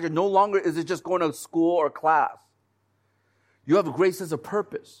imagine? No longer is it just going to school or class. You have a great sense of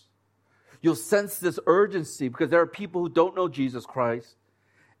purpose. You'll sense this urgency because there are people who don't know Jesus Christ,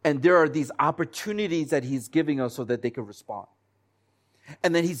 and there are these opportunities that he's giving us so that they can respond.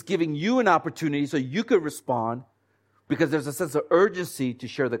 And then he's giving you an opportunity so you could respond because there's a sense of urgency to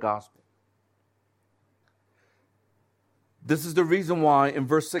share the gospel. This is the reason why in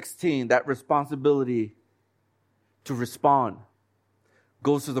verse 16, that responsibility to respond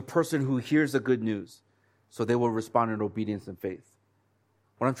goes to the person who hears the good news, so they will respond in obedience and faith.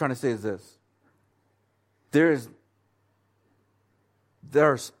 What I'm trying to say is this. There's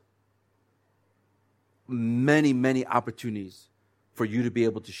many, many opportunities for you to be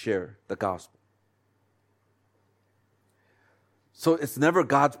able to share the gospel. So it's never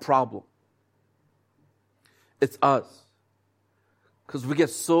God's problem. It's us. Because we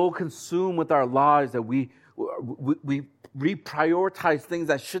get so consumed with our lives that we reprioritize things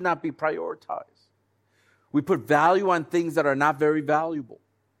that should not be prioritized. We put value on things that are not very valuable.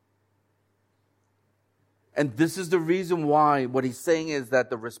 And this is the reason why what he's saying is that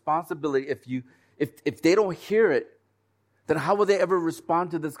the responsibility, if they don't hear it, then how will they ever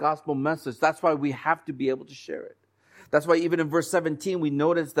respond to this gospel message? That's why we have to be able to share it. That's why even in verse 17, we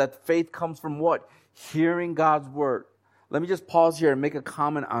notice that faith comes from what? Hearing God's word. Let me just pause here and make a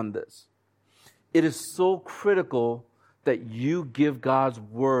comment on this. It is so critical that you give God's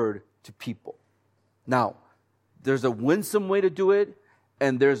word to people. Now, there's a winsome way to do it,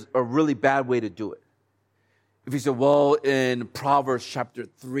 and there's a really bad way to do it. If you say, well, in Proverbs chapter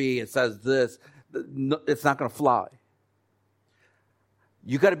 3, it says this, it's not going to fly.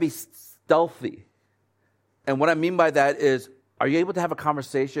 You got to be stealthy. And what I mean by that is, are you able to have a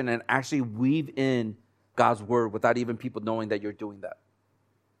conversation and actually weave in God's word without even people knowing that you're doing that?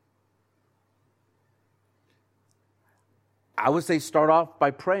 I would say start off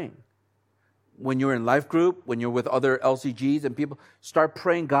by praying. When you're in life group, when you're with other LCGs and people, start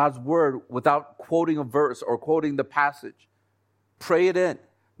praying God's word without quoting a verse or quoting the passage. Pray it in.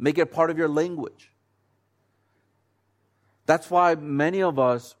 Make it part of your language. That's why many of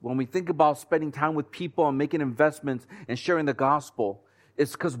us, when we think about spending time with people and making investments and sharing the gospel,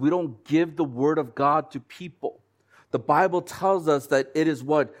 it's because we don't give the word of God to people. The Bible tells us that it is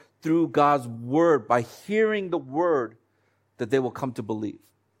what? Through God's word, by hearing the word, that they will come to believe.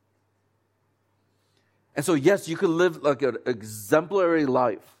 And so, yes, you could live like an exemplary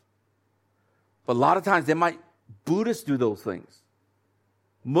life. But a lot of times Buddhists do those things.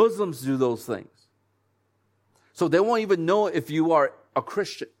 Muslims do those things. So they won't even know if you are a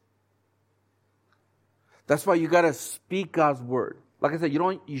Christian. That's why you got to speak God's word. Like I said,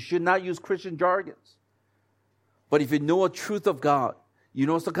 you should not use Christian jargons. But if you know a truth of God, you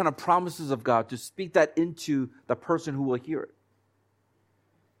know some kind of promises of God, to speak that into the person who will hear it.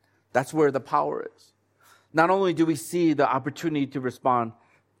 That's where the power is. Not only do we see the opportunity to respond,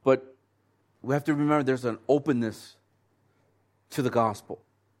 but we have to remember there's an openness to the gospel.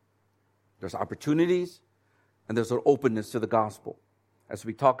 There's opportunities, and there's an openness to the gospel as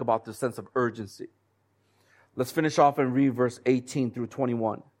we talk about the sense of urgency. Let's finish off and read verse 18 through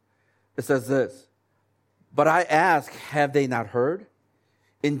 21. It says this, "But I ask, have they not heard?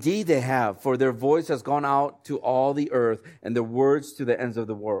 Indeed they have, for their voice has gone out to all the earth, and their words to the ends of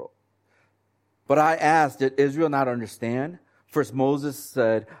the world. But I ask, did Israel not understand? First Moses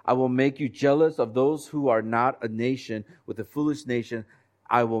said, I will make you jealous of those who are not a nation. With a foolish nation,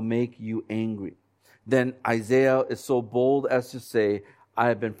 I will make you angry. Then Isaiah is so bold as to say, I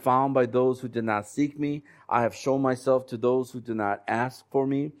have been found by those who did not seek me. I have shown myself to those who do not ask for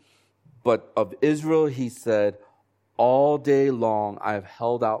me. But of Israel, he said, all day long I have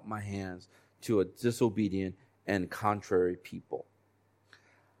held out my hands to a disobedient and contrary people."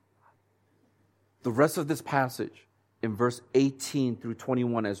 The rest of this passage, in verse 18 through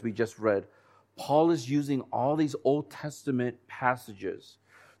 21, as we just read, Paul is using all these Old Testament passages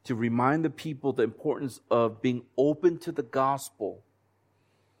to remind the people the importance of being open to the gospel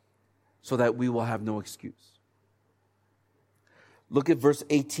so that we will have no excuse. Look at verse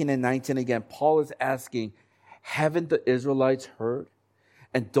 18 and 19 again. Paul is asking, haven't the Israelites heard?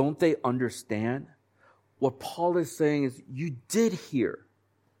 And don't they understand? What Paul is saying is, you did hear.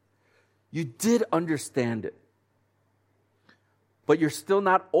 You did understand it. But you're still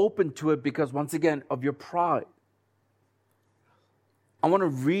not open to it because, once again, of your pride. I want to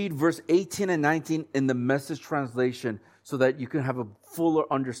read verse 18 and 19 in the Message translation so that you can have a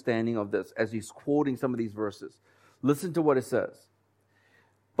fuller understanding of this as he's quoting some of these verses. Listen to what it says.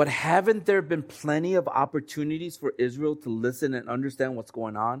 "But haven't there been plenty of opportunities for Israel to listen and understand what's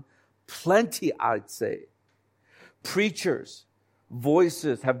going on? Plenty, I'd say. Preachers,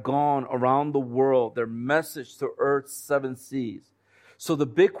 voices have gone around the world, their message to earth's 7 seas. So the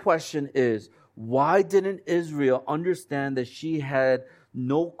big question is, why didn't Israel understand that she had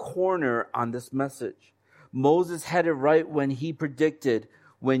no corner on this message? Moses had it right when he predicted,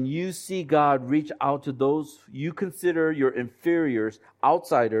 when you see God reach out to those you consider your inferiors,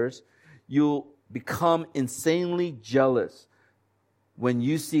 outsiders, you'll become insanely jealous. When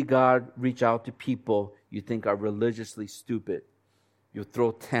you see God reach out to people you think are religiously stupid, you'll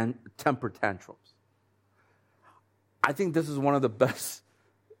throw temper tantrums." I think this is one of the best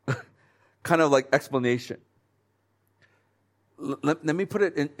kind of like explanation. Let me put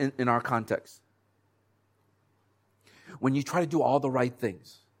it in our context. When you try to do all the right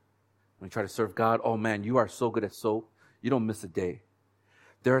things, when you try to serve God, oh man, you are so good at soap, you don't miss a day.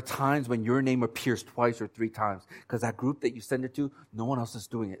 There are times when your name appears twice or 3 times because that group that you send it to, no one else is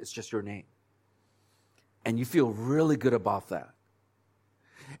doing it. It's just your name. And you feel really good about that.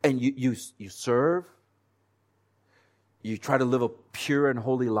 And you serve. You try to live a pure and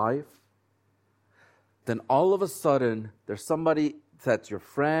holy life. Then all of a sudden, there's somebody that's your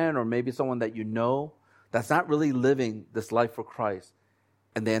friend or maybe someone that you know that's not really living this life for Christ,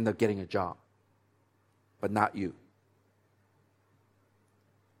 and they end up getting a job, but not you.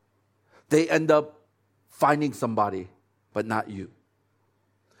 They end up finding somebody, but not you.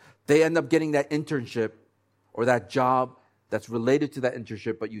 They end up getting that internship or that job that's related to that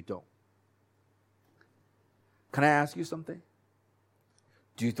internship, but you don't. Can I ask you something?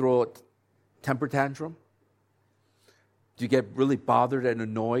 Do you throw a temper tantrum? Do you get really bothered and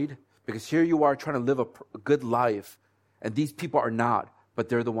annoyed? Because here you are trying to live a good life, and these people are not, but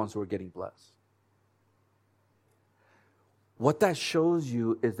they're the ones who are getting blessed. What that shows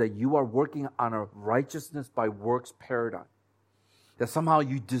you is that you are working on a righteousness by works paradigm. That somehow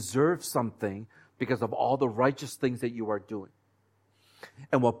you deserve something because of all the righteous things that you are doing.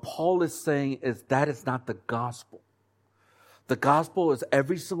 And what Paul is saying is that is not the gospel. The gospel is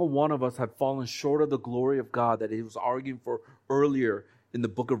every single one of us have fallen short of the glory of God that he was arguing for earlier in the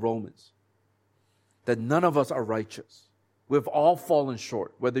book of Romans. That none of us are righteous. We've all fallen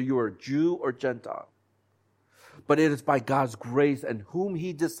short, whether you are Jew or Gentile. But it is by God's grace and whom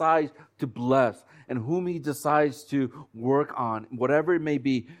He decides to bless and whom He decides to work on, whatever it may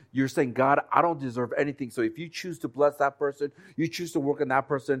be. You're saying, God, I don't deserve anything. So if you choose to bless that person, you choose to work on that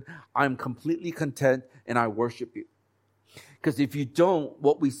person, I'm completely content and I worship you. Because if you don't,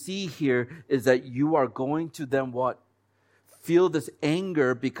 what we see here is that you are going to then what? Feel this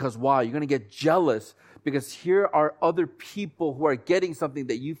anger because why? You're going to get jealous because here are other people who are getting something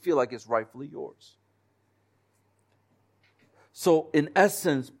that you feel like is rightfully yours. So in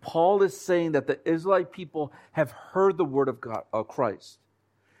essence, Paul is saying that the Israelite people have heard the word of God, of Christ.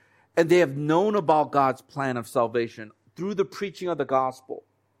 And they have known about God's plan of salvation through the preaching of the gospel.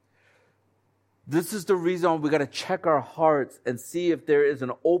 This is the reason we got to check our hearts and see if there is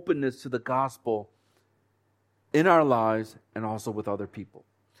an openness to the gospel in our lives and also with other people.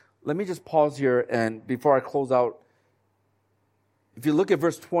 Let me just pause here, and before I close out, if you look at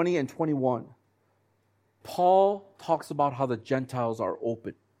verse 20 and 21, Paul talks about how the Gentiles are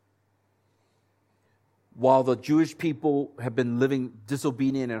open. While the Jewish people have been living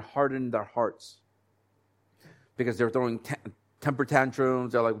disobedient and hardened their hearts because they're throwing temper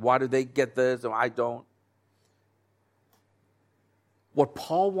tantrums. They're like, why do they get this and I don't? What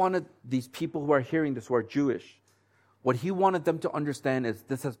Paul wanted these people who are hearing this, who are Jewish, what he wanted them to understand is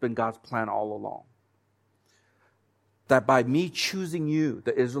this has been God's plan all along. That by me choosing you,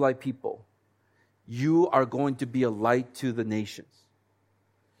 the Israelite people, you are going to be a light to the nations.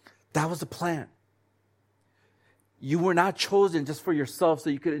 That was the plan. You were not chosen just for yourself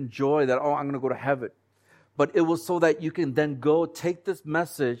so you could enjoy that, oh, I'm going to go to heaven. But it was so that you can then go take this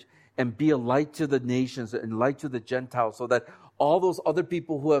message and be a light to the nations and light to the Gentiles so that all those other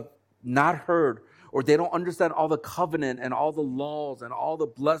people who have not heard or they don't understand all the covenant and all the laws and all the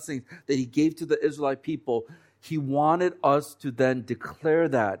blessings that he gave to the Israelite people, he wanted us to then declare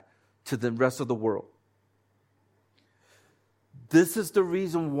that to the rest of the world. This is the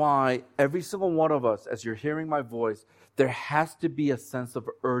reason why every single one of us, as you're hearing my voice, there has to be a sense of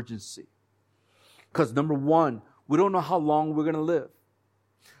urgency. Because number one, we don't know how long we're going to live.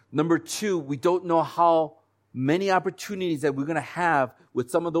 Number two, we don't know how many opportunities that we're going to have with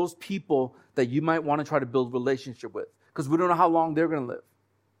some of those people that you might want to try to build relationship with. Because we don't know how long they're going to live.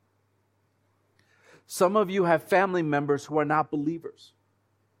 Some of you have family members who are not believers.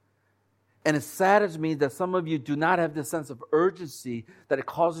 And it saddens me that some of you do not have this sense of urgency that it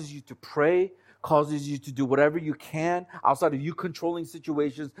causes you to pray, causes you to do whatever you can outside of you controlling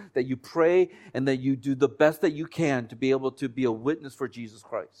situations, that you pray and that you do the best that you can to be able to be a witness for Jesus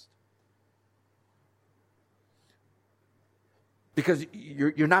Christ. Because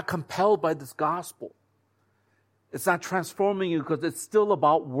you're not compelled by this gospel. It's not transforming you because it's still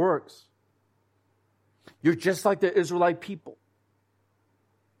about works. You're just like the Israelite people.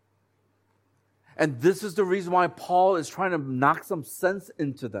 And this is the reason why Paul is trying to knock some sense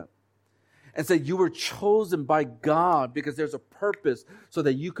into them. And say, you were chosen by God because there's a purpose so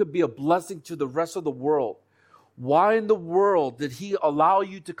that you could be a blessing to the rest of the world. Why in the world did he allow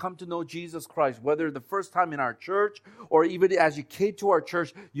you to come to know Jesus Christ? Whether the first time in our church or even as you came to our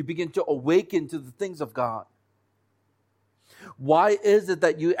church, you begin to awaken to the things of God. Why is it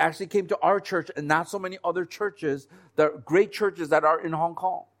that you actually came to our church and not so many other churches, that great churches that are in Hong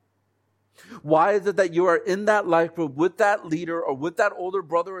Kong? Why is it that you are in that life group with that leader or with that older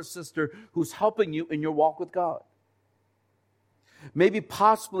brother or sister who's helping you in your walk with God? Maybe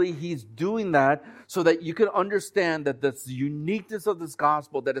possibly he's doing that so that you can understand that this uniqueness of this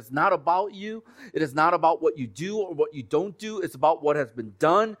gospel, that it's not about you, it is not about what you do or what you don't do, it's about what has been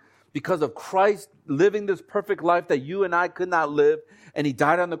done because of Christ living this perfect life that you and I could not live, and he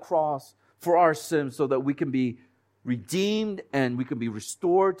died on the cross for our sins so that we can be redeemed and we can be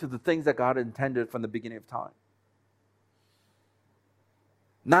restored to the things that God intended from the beginning of time.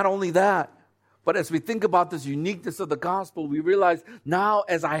 Not only that, but as we think about this uniqueness of the gospel, we realize now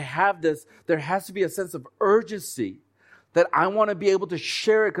as I have this, there has to be a sense of urgency that I want to be able to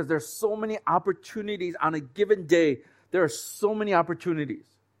share it because there's so many opportunities on a given day. There are so many opportunities.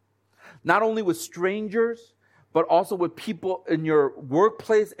 Not only with strangers, but also with people in your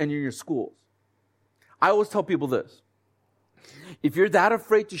workplace and in your schools. I always tell people this. If you're that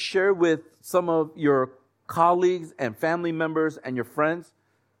afraid to share with some of your colleagues and family members and your friends,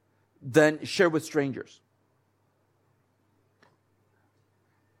 then share with strangers.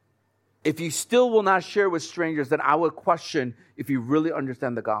 If you still will not share with strangers, then I would question if you really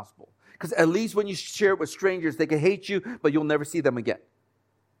understand the gospel. Because at least when you share it with strangers, they can hate you, but you'll never see them again.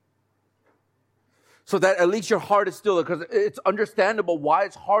 So that at least your heart is still there, because it's understandable why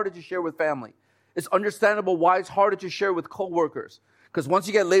it's harder to share with family. It's understandable why it's harder to share with coworkers. Because once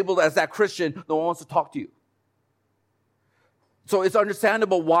you get labeled as that Christian, no one wants to talk to you. So it's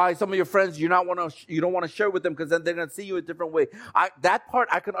understandable why some of your friends you don't want to share with them, because then they're going to see you a different way. That part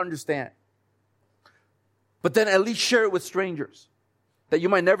I can understand. But then at least share it with strangers that you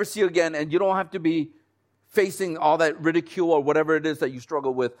might never see again, and you don't have to be facing all that ridicule or whatever it is that you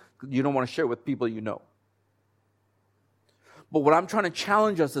struggle with. You don't want to share with people you know. But what I'm trying to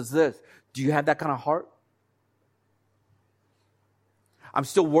challenge us is this. Do you have that kind of heart? I'm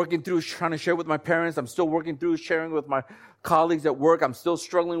still working through trying to share with my parents. I'm still working through sharing with my colleagues at work. I'm still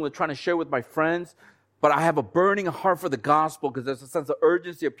struggling with trying to share with my friends. But I have a burning heart for the gospel because there's a sense of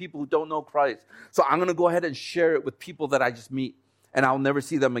urgency of people who don't know Christ. So I'm going to go ahead and share it with people that I just meet. And I'll never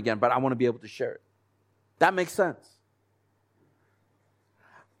see them again, but I want to be able to share it. That makes sense.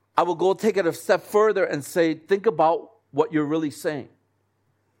 I will go take it a step further and say, think about what you're really saying.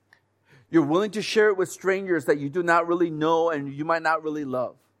 You're willing to share it with strangers that you do not really know and you might not really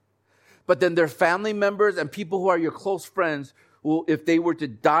love. But then there are family members and people who are your close friends who, if they were to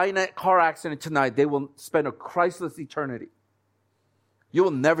die in a car accident tonight, they will spend a Christless eternity. You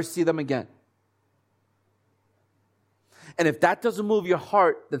will never see them again. And if that doesn't move your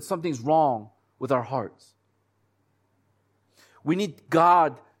heart, then something's wrong with our hearts. We need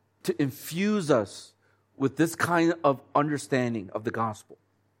God to infuse us with this kind of understanding of the gospel,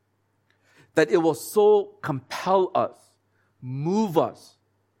 that it will so compel us, move us,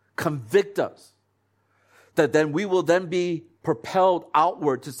 convict us, that then we will then be propelled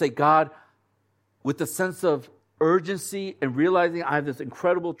outward to say, God, with a sense of urgency and realizing I have this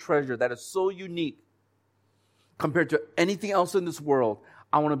incredible treasure that is so unique compared to anything else in this world,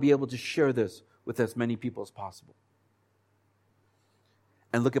 I want to be able to share this with as many people as possible.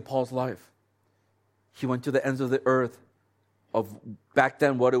 And look at Paul's life. He went to the ends of the earth, of back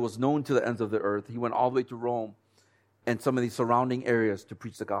then what it was known to the ends of the earth. He went all the way to Rome and some of these surrounding areas to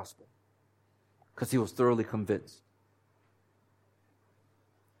preach the gospel because he was thoroughly convinced.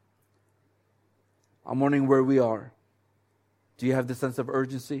 I'm wondering where we are. Do you have the sense of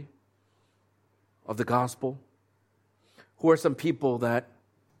urgency of the gospel? Who are some people that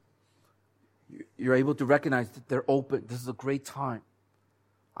you're able to recognize that they're open? This is a great time.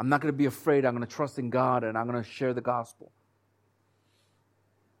 I'm not going to be afraid. I'm going to trust in God and I'm going to share the gospel.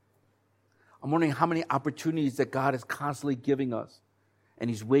 I'm wondering how many opportunities that God is constantly giving us and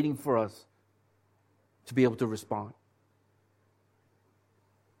He's waiting for us to be able to respond.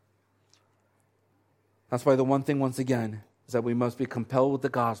 That's why the one thing, once again, is that we must be compelled with the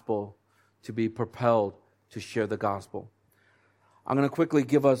gospel to be propelled to share the gospel. I'm going to quickly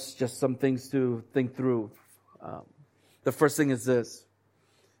give us just some things to think through. The first thing is this,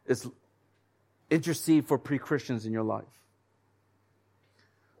 is intercede for pre-Christians in your life.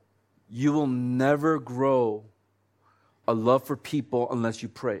 You will never grow a love for people unless you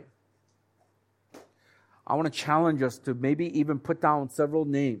pray. I want to challenge us to maybe even put down several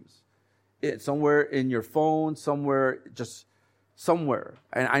names. Somewhere in your phone, somewhere.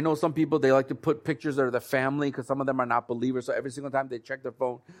 And I know some people, they like to put pictures of their family because some of them are not believers. So every single time they check their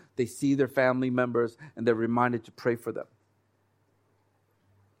phone, they see their family members and they're reminded to pray for them.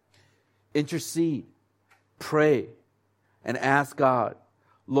 Intercede, pray, and ask God,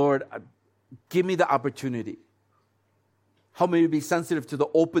 Lord, give me the opportunity. Help me to be sensitive to the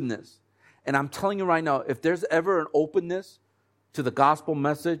openness. And I'm telling you right now, if there's ever an openness to the gospel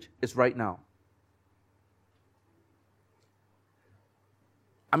message, it's right now.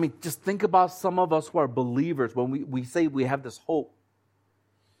 I mean, just think about some of us who are believers when we say we have this hope.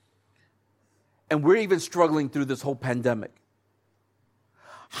 And we're even struggling through this whole pandemic.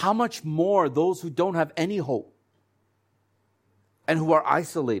 How much more those who don't have any hope and who are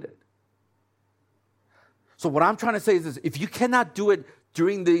isolated? So what I'm trying to say is this: if you cannot do it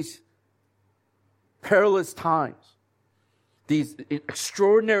during these perilous times, these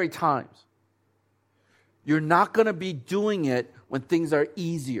extraordinary times, you're not going to be doing it when things are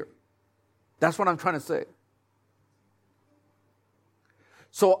easier. That's what I'm trying to say.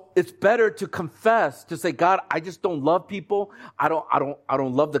 So it's better to confess, to say, God, I just don't love people. I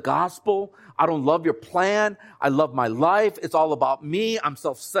don't love the gospel. I don't love your plan. I love my life. It's all about me. I'm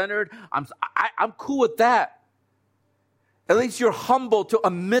self-centered. I'm cool with that. At least you're humble to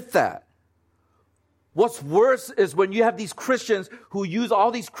admit that. What's worse is when you have these Christians who use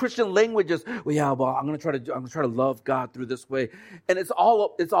all these Christian languages. Well, yeah, well, I'm going to try to love God through this way, and it's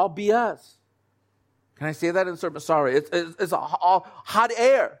all BS. Can I say that in sermon? Sorry, it's all hot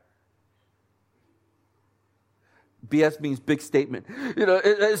air. BS means big statement. You know,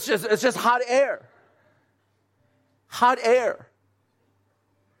 it's just hot air. Hot air.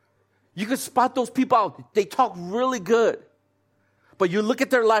 You can spot those people out. They talk really good. But you look at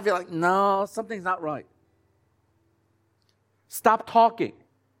their life, you're like, no, something's not right. Stop talking.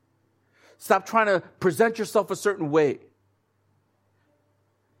 Stop trying to present yourself a certain way.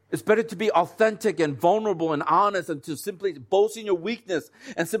 It's better to be authentic and vulnerable and honest and to simply boast in your weakness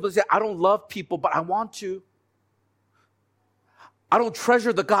and simply say, I don't love people, but I want to. I don't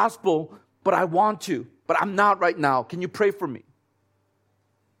treasure the gospel, but I want to. But I'm not right now. Can you pray for me?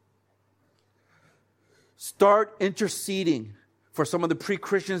 Start interceding for some of the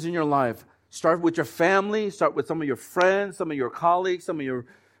pre-Christians in your life. Start with your family. Start with some of your friends, some of your colleagues, some of your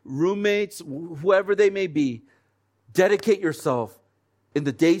roommates, whoever they may be. Dedicate yourself in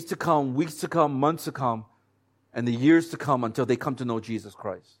the days to come, weeks to come, months to come, and the years to come until they come to know Jesus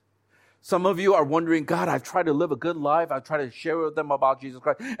Christ. Some of you are wondering, God, I've tried to live a good life. I've tried to share with them about Jesus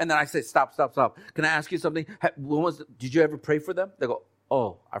Christ. And then I say, stop. Can I ask you something? Did you ever pray for them? They go,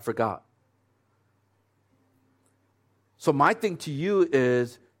 oh, I forgot. So my thing to you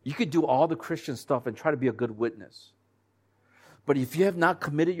is, you could do all the Christian stuff and try to be a good witness. But if you have not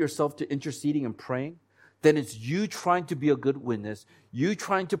committed yourself to interceding and praying, then it's you trying to be a good witness, you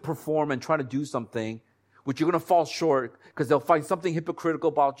trying to perform and trying to do something, which you're going to fall short because they'll find something hypocritical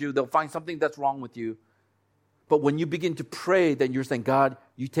about you. They'll find something that's wrong with you. But when you begin to pray, then you're saying, God,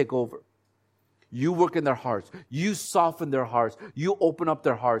 you take over. You work in their hearts. You soften their hearts. You open up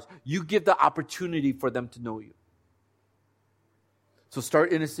their hearts. You give the opportunity for them to know you. So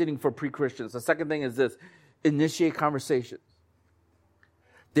start interceding for pre-Christians. The second thing is this: initiate conversations.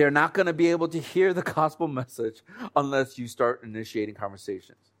 They're not going to be able to hear the gospel message unless you start initiating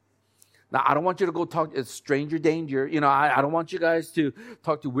conversations. Now, I don't want you to go talk, it's stranger danger. I don't want you guys to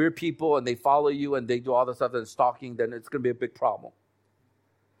talk to weird people and they follow you and they do all this stuff and stalking, then it's going to be a big problem.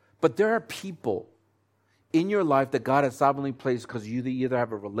 But there are people in your life that God has sovereignly placed because you either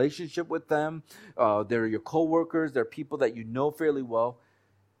have a relationship with them, they're your coworkers, they're people that you know fairly well.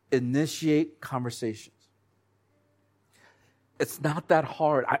 Initiate conversations. It's not that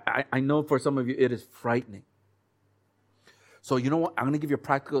hard. I know for some of you it is frightening. So you know what? I'm going to give you a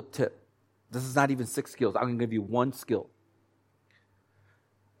practical tip. This is not even 6 skills. I'm going to give you 1 skill.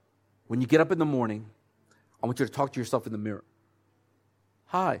 When you get up in the morning, I want you to talk to yourself in the mirror.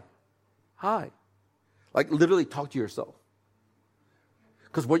 Hi. Like literally talk to yourself.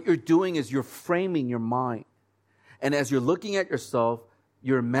 Because what you're doing is you're framing your mind. And as you're looking at yourself,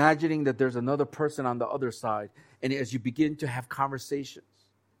 you're imagining that there's another person on the other side. And as you begin to have conversations.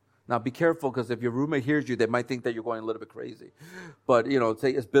 Now be careful, because if your roommate hears you, they might think that you're going a little bit crazy. But,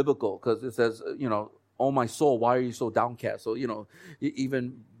 say it's biblical, because it says, oh my soul, why are you so downcast? So,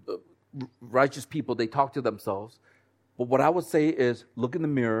 even righteous people, they talk to themselves. But what I would say is look in the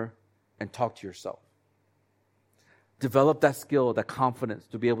mirror and talk to yourself. Develop that skill, that confidence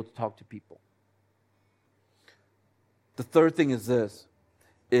to be able to talk to people. The third thing is this,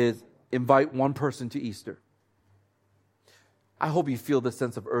 is invite one person to Easter. I hope you feel the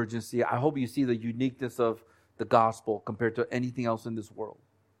sense of urgency. I hope you see the uniqueness of the gospel compared to anything else in this world.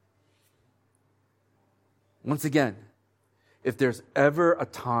 Once again, if there's ever a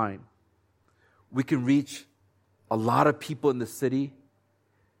time we can reach a lot of people in the city,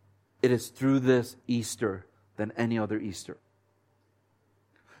 it is through this Easter than any other Easter.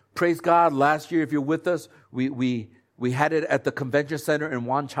 Praise God, last year, if you're with us, we had it at the convention center in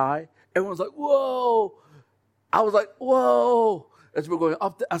Wan Chai. Everyone was like, whoa. I was like, whoa, as we're going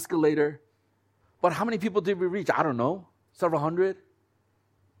up the escalator. But how many people did we reach? I don't know, several hundred.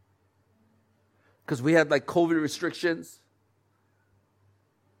 Because we had COVID restrictions.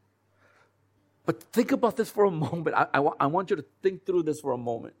 But think about this for a moment. I want you to think through this for a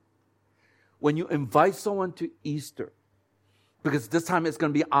moment. When you invite someone to Easter, because this time it's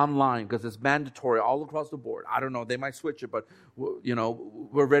going to be online, because it's mandatory all across the board. I don't know, they might switch it, but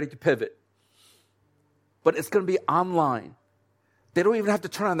we're ready to pivot. But it's going to be online. They don't even have to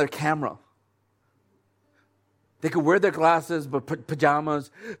turn on their camera. They could wear their glasses, but pajamas,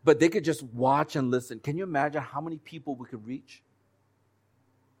 but they could just watch and listen. Can you imagine how many people we could reach?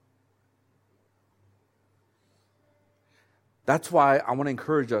 That's why I want to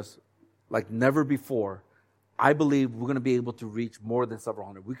encourage us like never before. I believe we're going to be able to reach more than several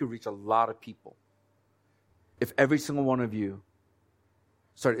hundred. We could reach a lot of people if every single one of you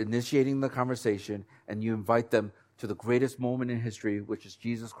start initiating the conversation and you invite them to the greatest moment in history, which is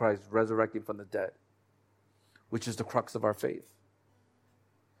Jesus Christ resurrecting from the dead, which is the crux of our faith.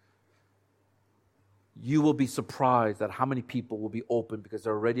 You will be surprised at how many people will be open because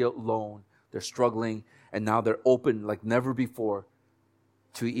they're already alone, they're struggling, and now they're open like never before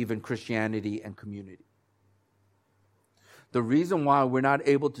to even Christianity and community. The reason why we're not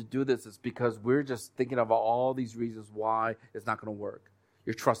able to do this is because we're just thinking of all these reasons why it's not going to work.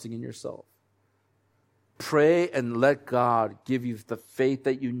 You're trusting in yourself. Pray and let God give you the faith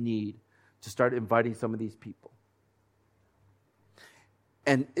that you need to start inviting some of these people.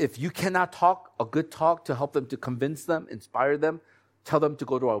 And if you cannot talk a good talk to help them, to convince them, inspire them, tell them to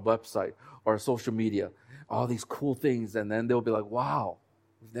go to our website or our social media, all these cool things, and then they'll be like, wow,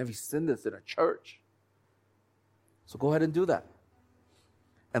 we've never seen this in a church. So go ahead and do that.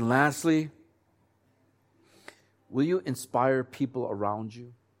 And lastly, will you inspire people around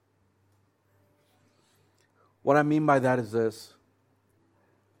you? What I mean by that is this.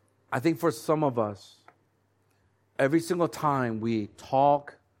 I think for some of us, every single time we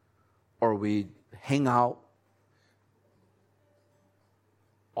talk or we hang out,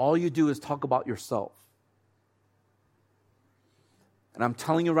 all you do is talk about yourself. And I'm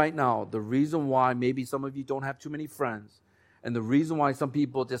telling you right now, the reason why maybe some of you don't have too many friends, and the reason why some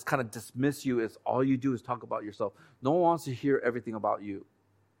people just kind of dismiss you is all you do is talk about yourself. No one wants to hear everything about you.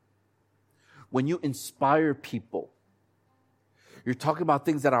 When you inspire people, you're talking about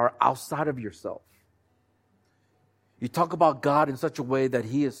things that are outside of yourself. You talk about God in such a way that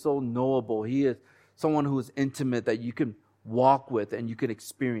He is so knowable. He is someone who is intimate that you can walk with and you can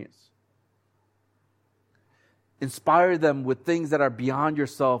experience. Inspire them with things that are beyond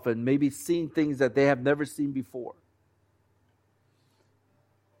yourself and maybe seeing things that they have never seen before.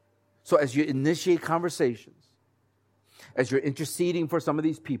 So as you initiate conversations, as you're interceding for some of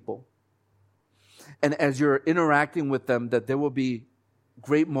these people, and as you're interacting with them, that there will be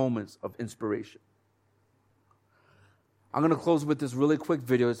great moments of inspiration. I'm going to close with this really quick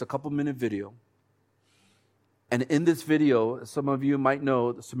video. It's a couple-minute video. And in this video, some of you might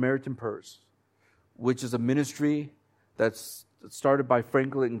know the Samaritan Purse, which is a ministry that's started by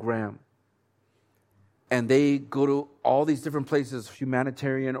Franklin Graham. And they go to all these different places,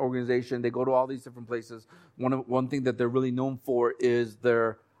 humanitarian organization. They go to all these different places. One thing that they're really known for is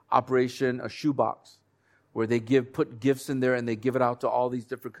their Operation a Shoebox, where they put gifts in there and they give it out to all these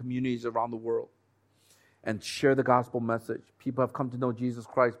different communities around the world and share the gospel message. People have come to know Jesus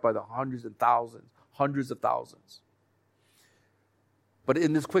Christ by the hundreds of thousands. But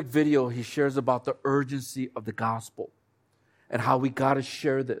in this quick video, he shares about the urgency of the gospel and how we got to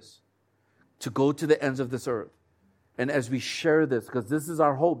share this to go to the ends of this earth. And as we share this, because this is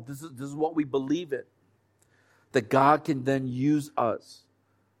our hope, this is what we believe in, that God can then use us.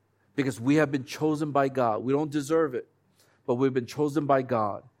 Because we have been chosen by God. We don't deserve it, but we've been chosen by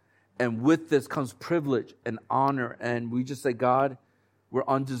God. And with this comes privilege and honor. And we just say, God, we're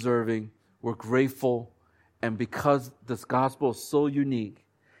undeserving. We're grateful. And because this gospel is so unique,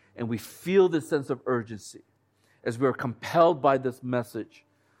 and we feel this sense of urgency, as we are compelled by this message,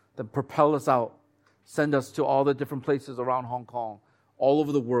 then propel us out. Send us to all the different places around Hong Kong, all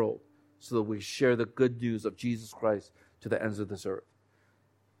over the world, so that we share the good news of Jesus Christ to the ends of this earth.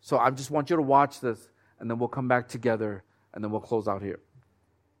 So I just want you to watch this, and then we'll come back together, and then we'll close out here.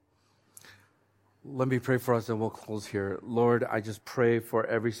 Let me pray for us, and we'll close here. Lord, I just pray for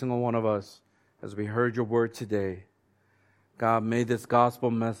every single one of us as we heard your word today. God, may this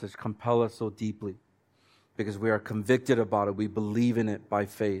gospel message compel us so deeply because we are convicted about it. We believe in it by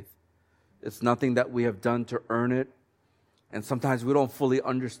faith. It's nothing that we have done to earn it, and sometimes we don't fully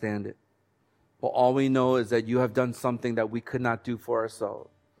understand it. But all we know is that you have done something that we could not do for ourselves,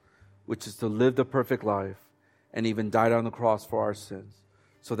 which is to live the perfect life and even died on the cross for our sins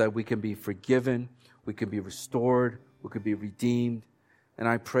so that we can be forgiven, we can be restored, we can be redeemed. And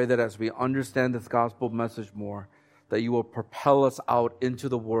I pray that as we understand this gospel message more, that you will propel us out into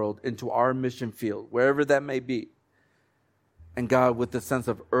the world, into our mission field, wherever that may be. And God, with the sense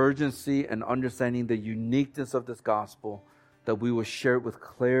of urgency and understanding the uniqueness of this gospel, that we will share it with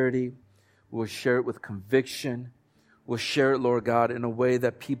clarity, we will share it with conviction, we'll share it, Lord God, in a way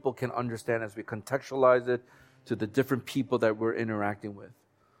that people can understand as we contextualize it to the different people that we're interacting with.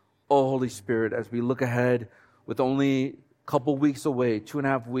 Oh, Holy Spirit, as we look ahead with only a couple weeks away,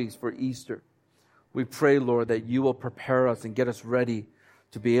 2.5 weeks for Easter, we pray, Lord, that you will prepare us and get us ready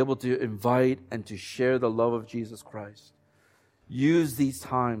to be able to invite and to share the love of Jesus Christ. Use these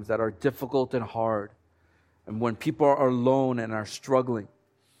times that are difficult and hard, and when people are alone and are struggling,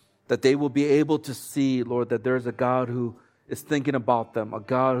 that they will be able to see, Lord, that there's a God who is thinking about them, a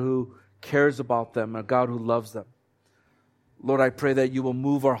God who cares about them, a God who loves them. Lord, I pray that you will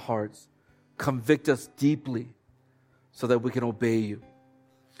move our hearts, convict us deeply so that we can obey you.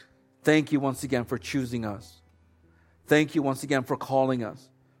 Thank you once again for choosing us. Thank you once again for calling us,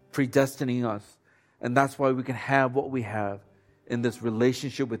 predestining us. And that's why we can have what we have in this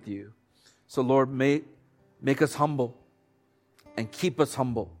relationship with you. So Lord, make us humble. and keep us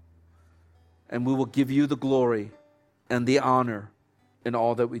humble. And we will give you the glory and the honor in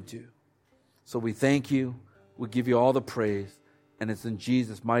all that we do. So we thank you. We give you all the praise. And it's in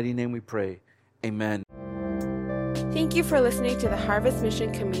Jesus' mighty name we pray. Amen. Thank you for listening to the Harvest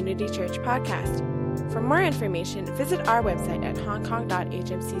Mission Community Church podcast. For more information, visit our website at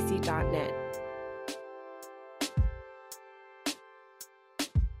hongkong.hmcc.net.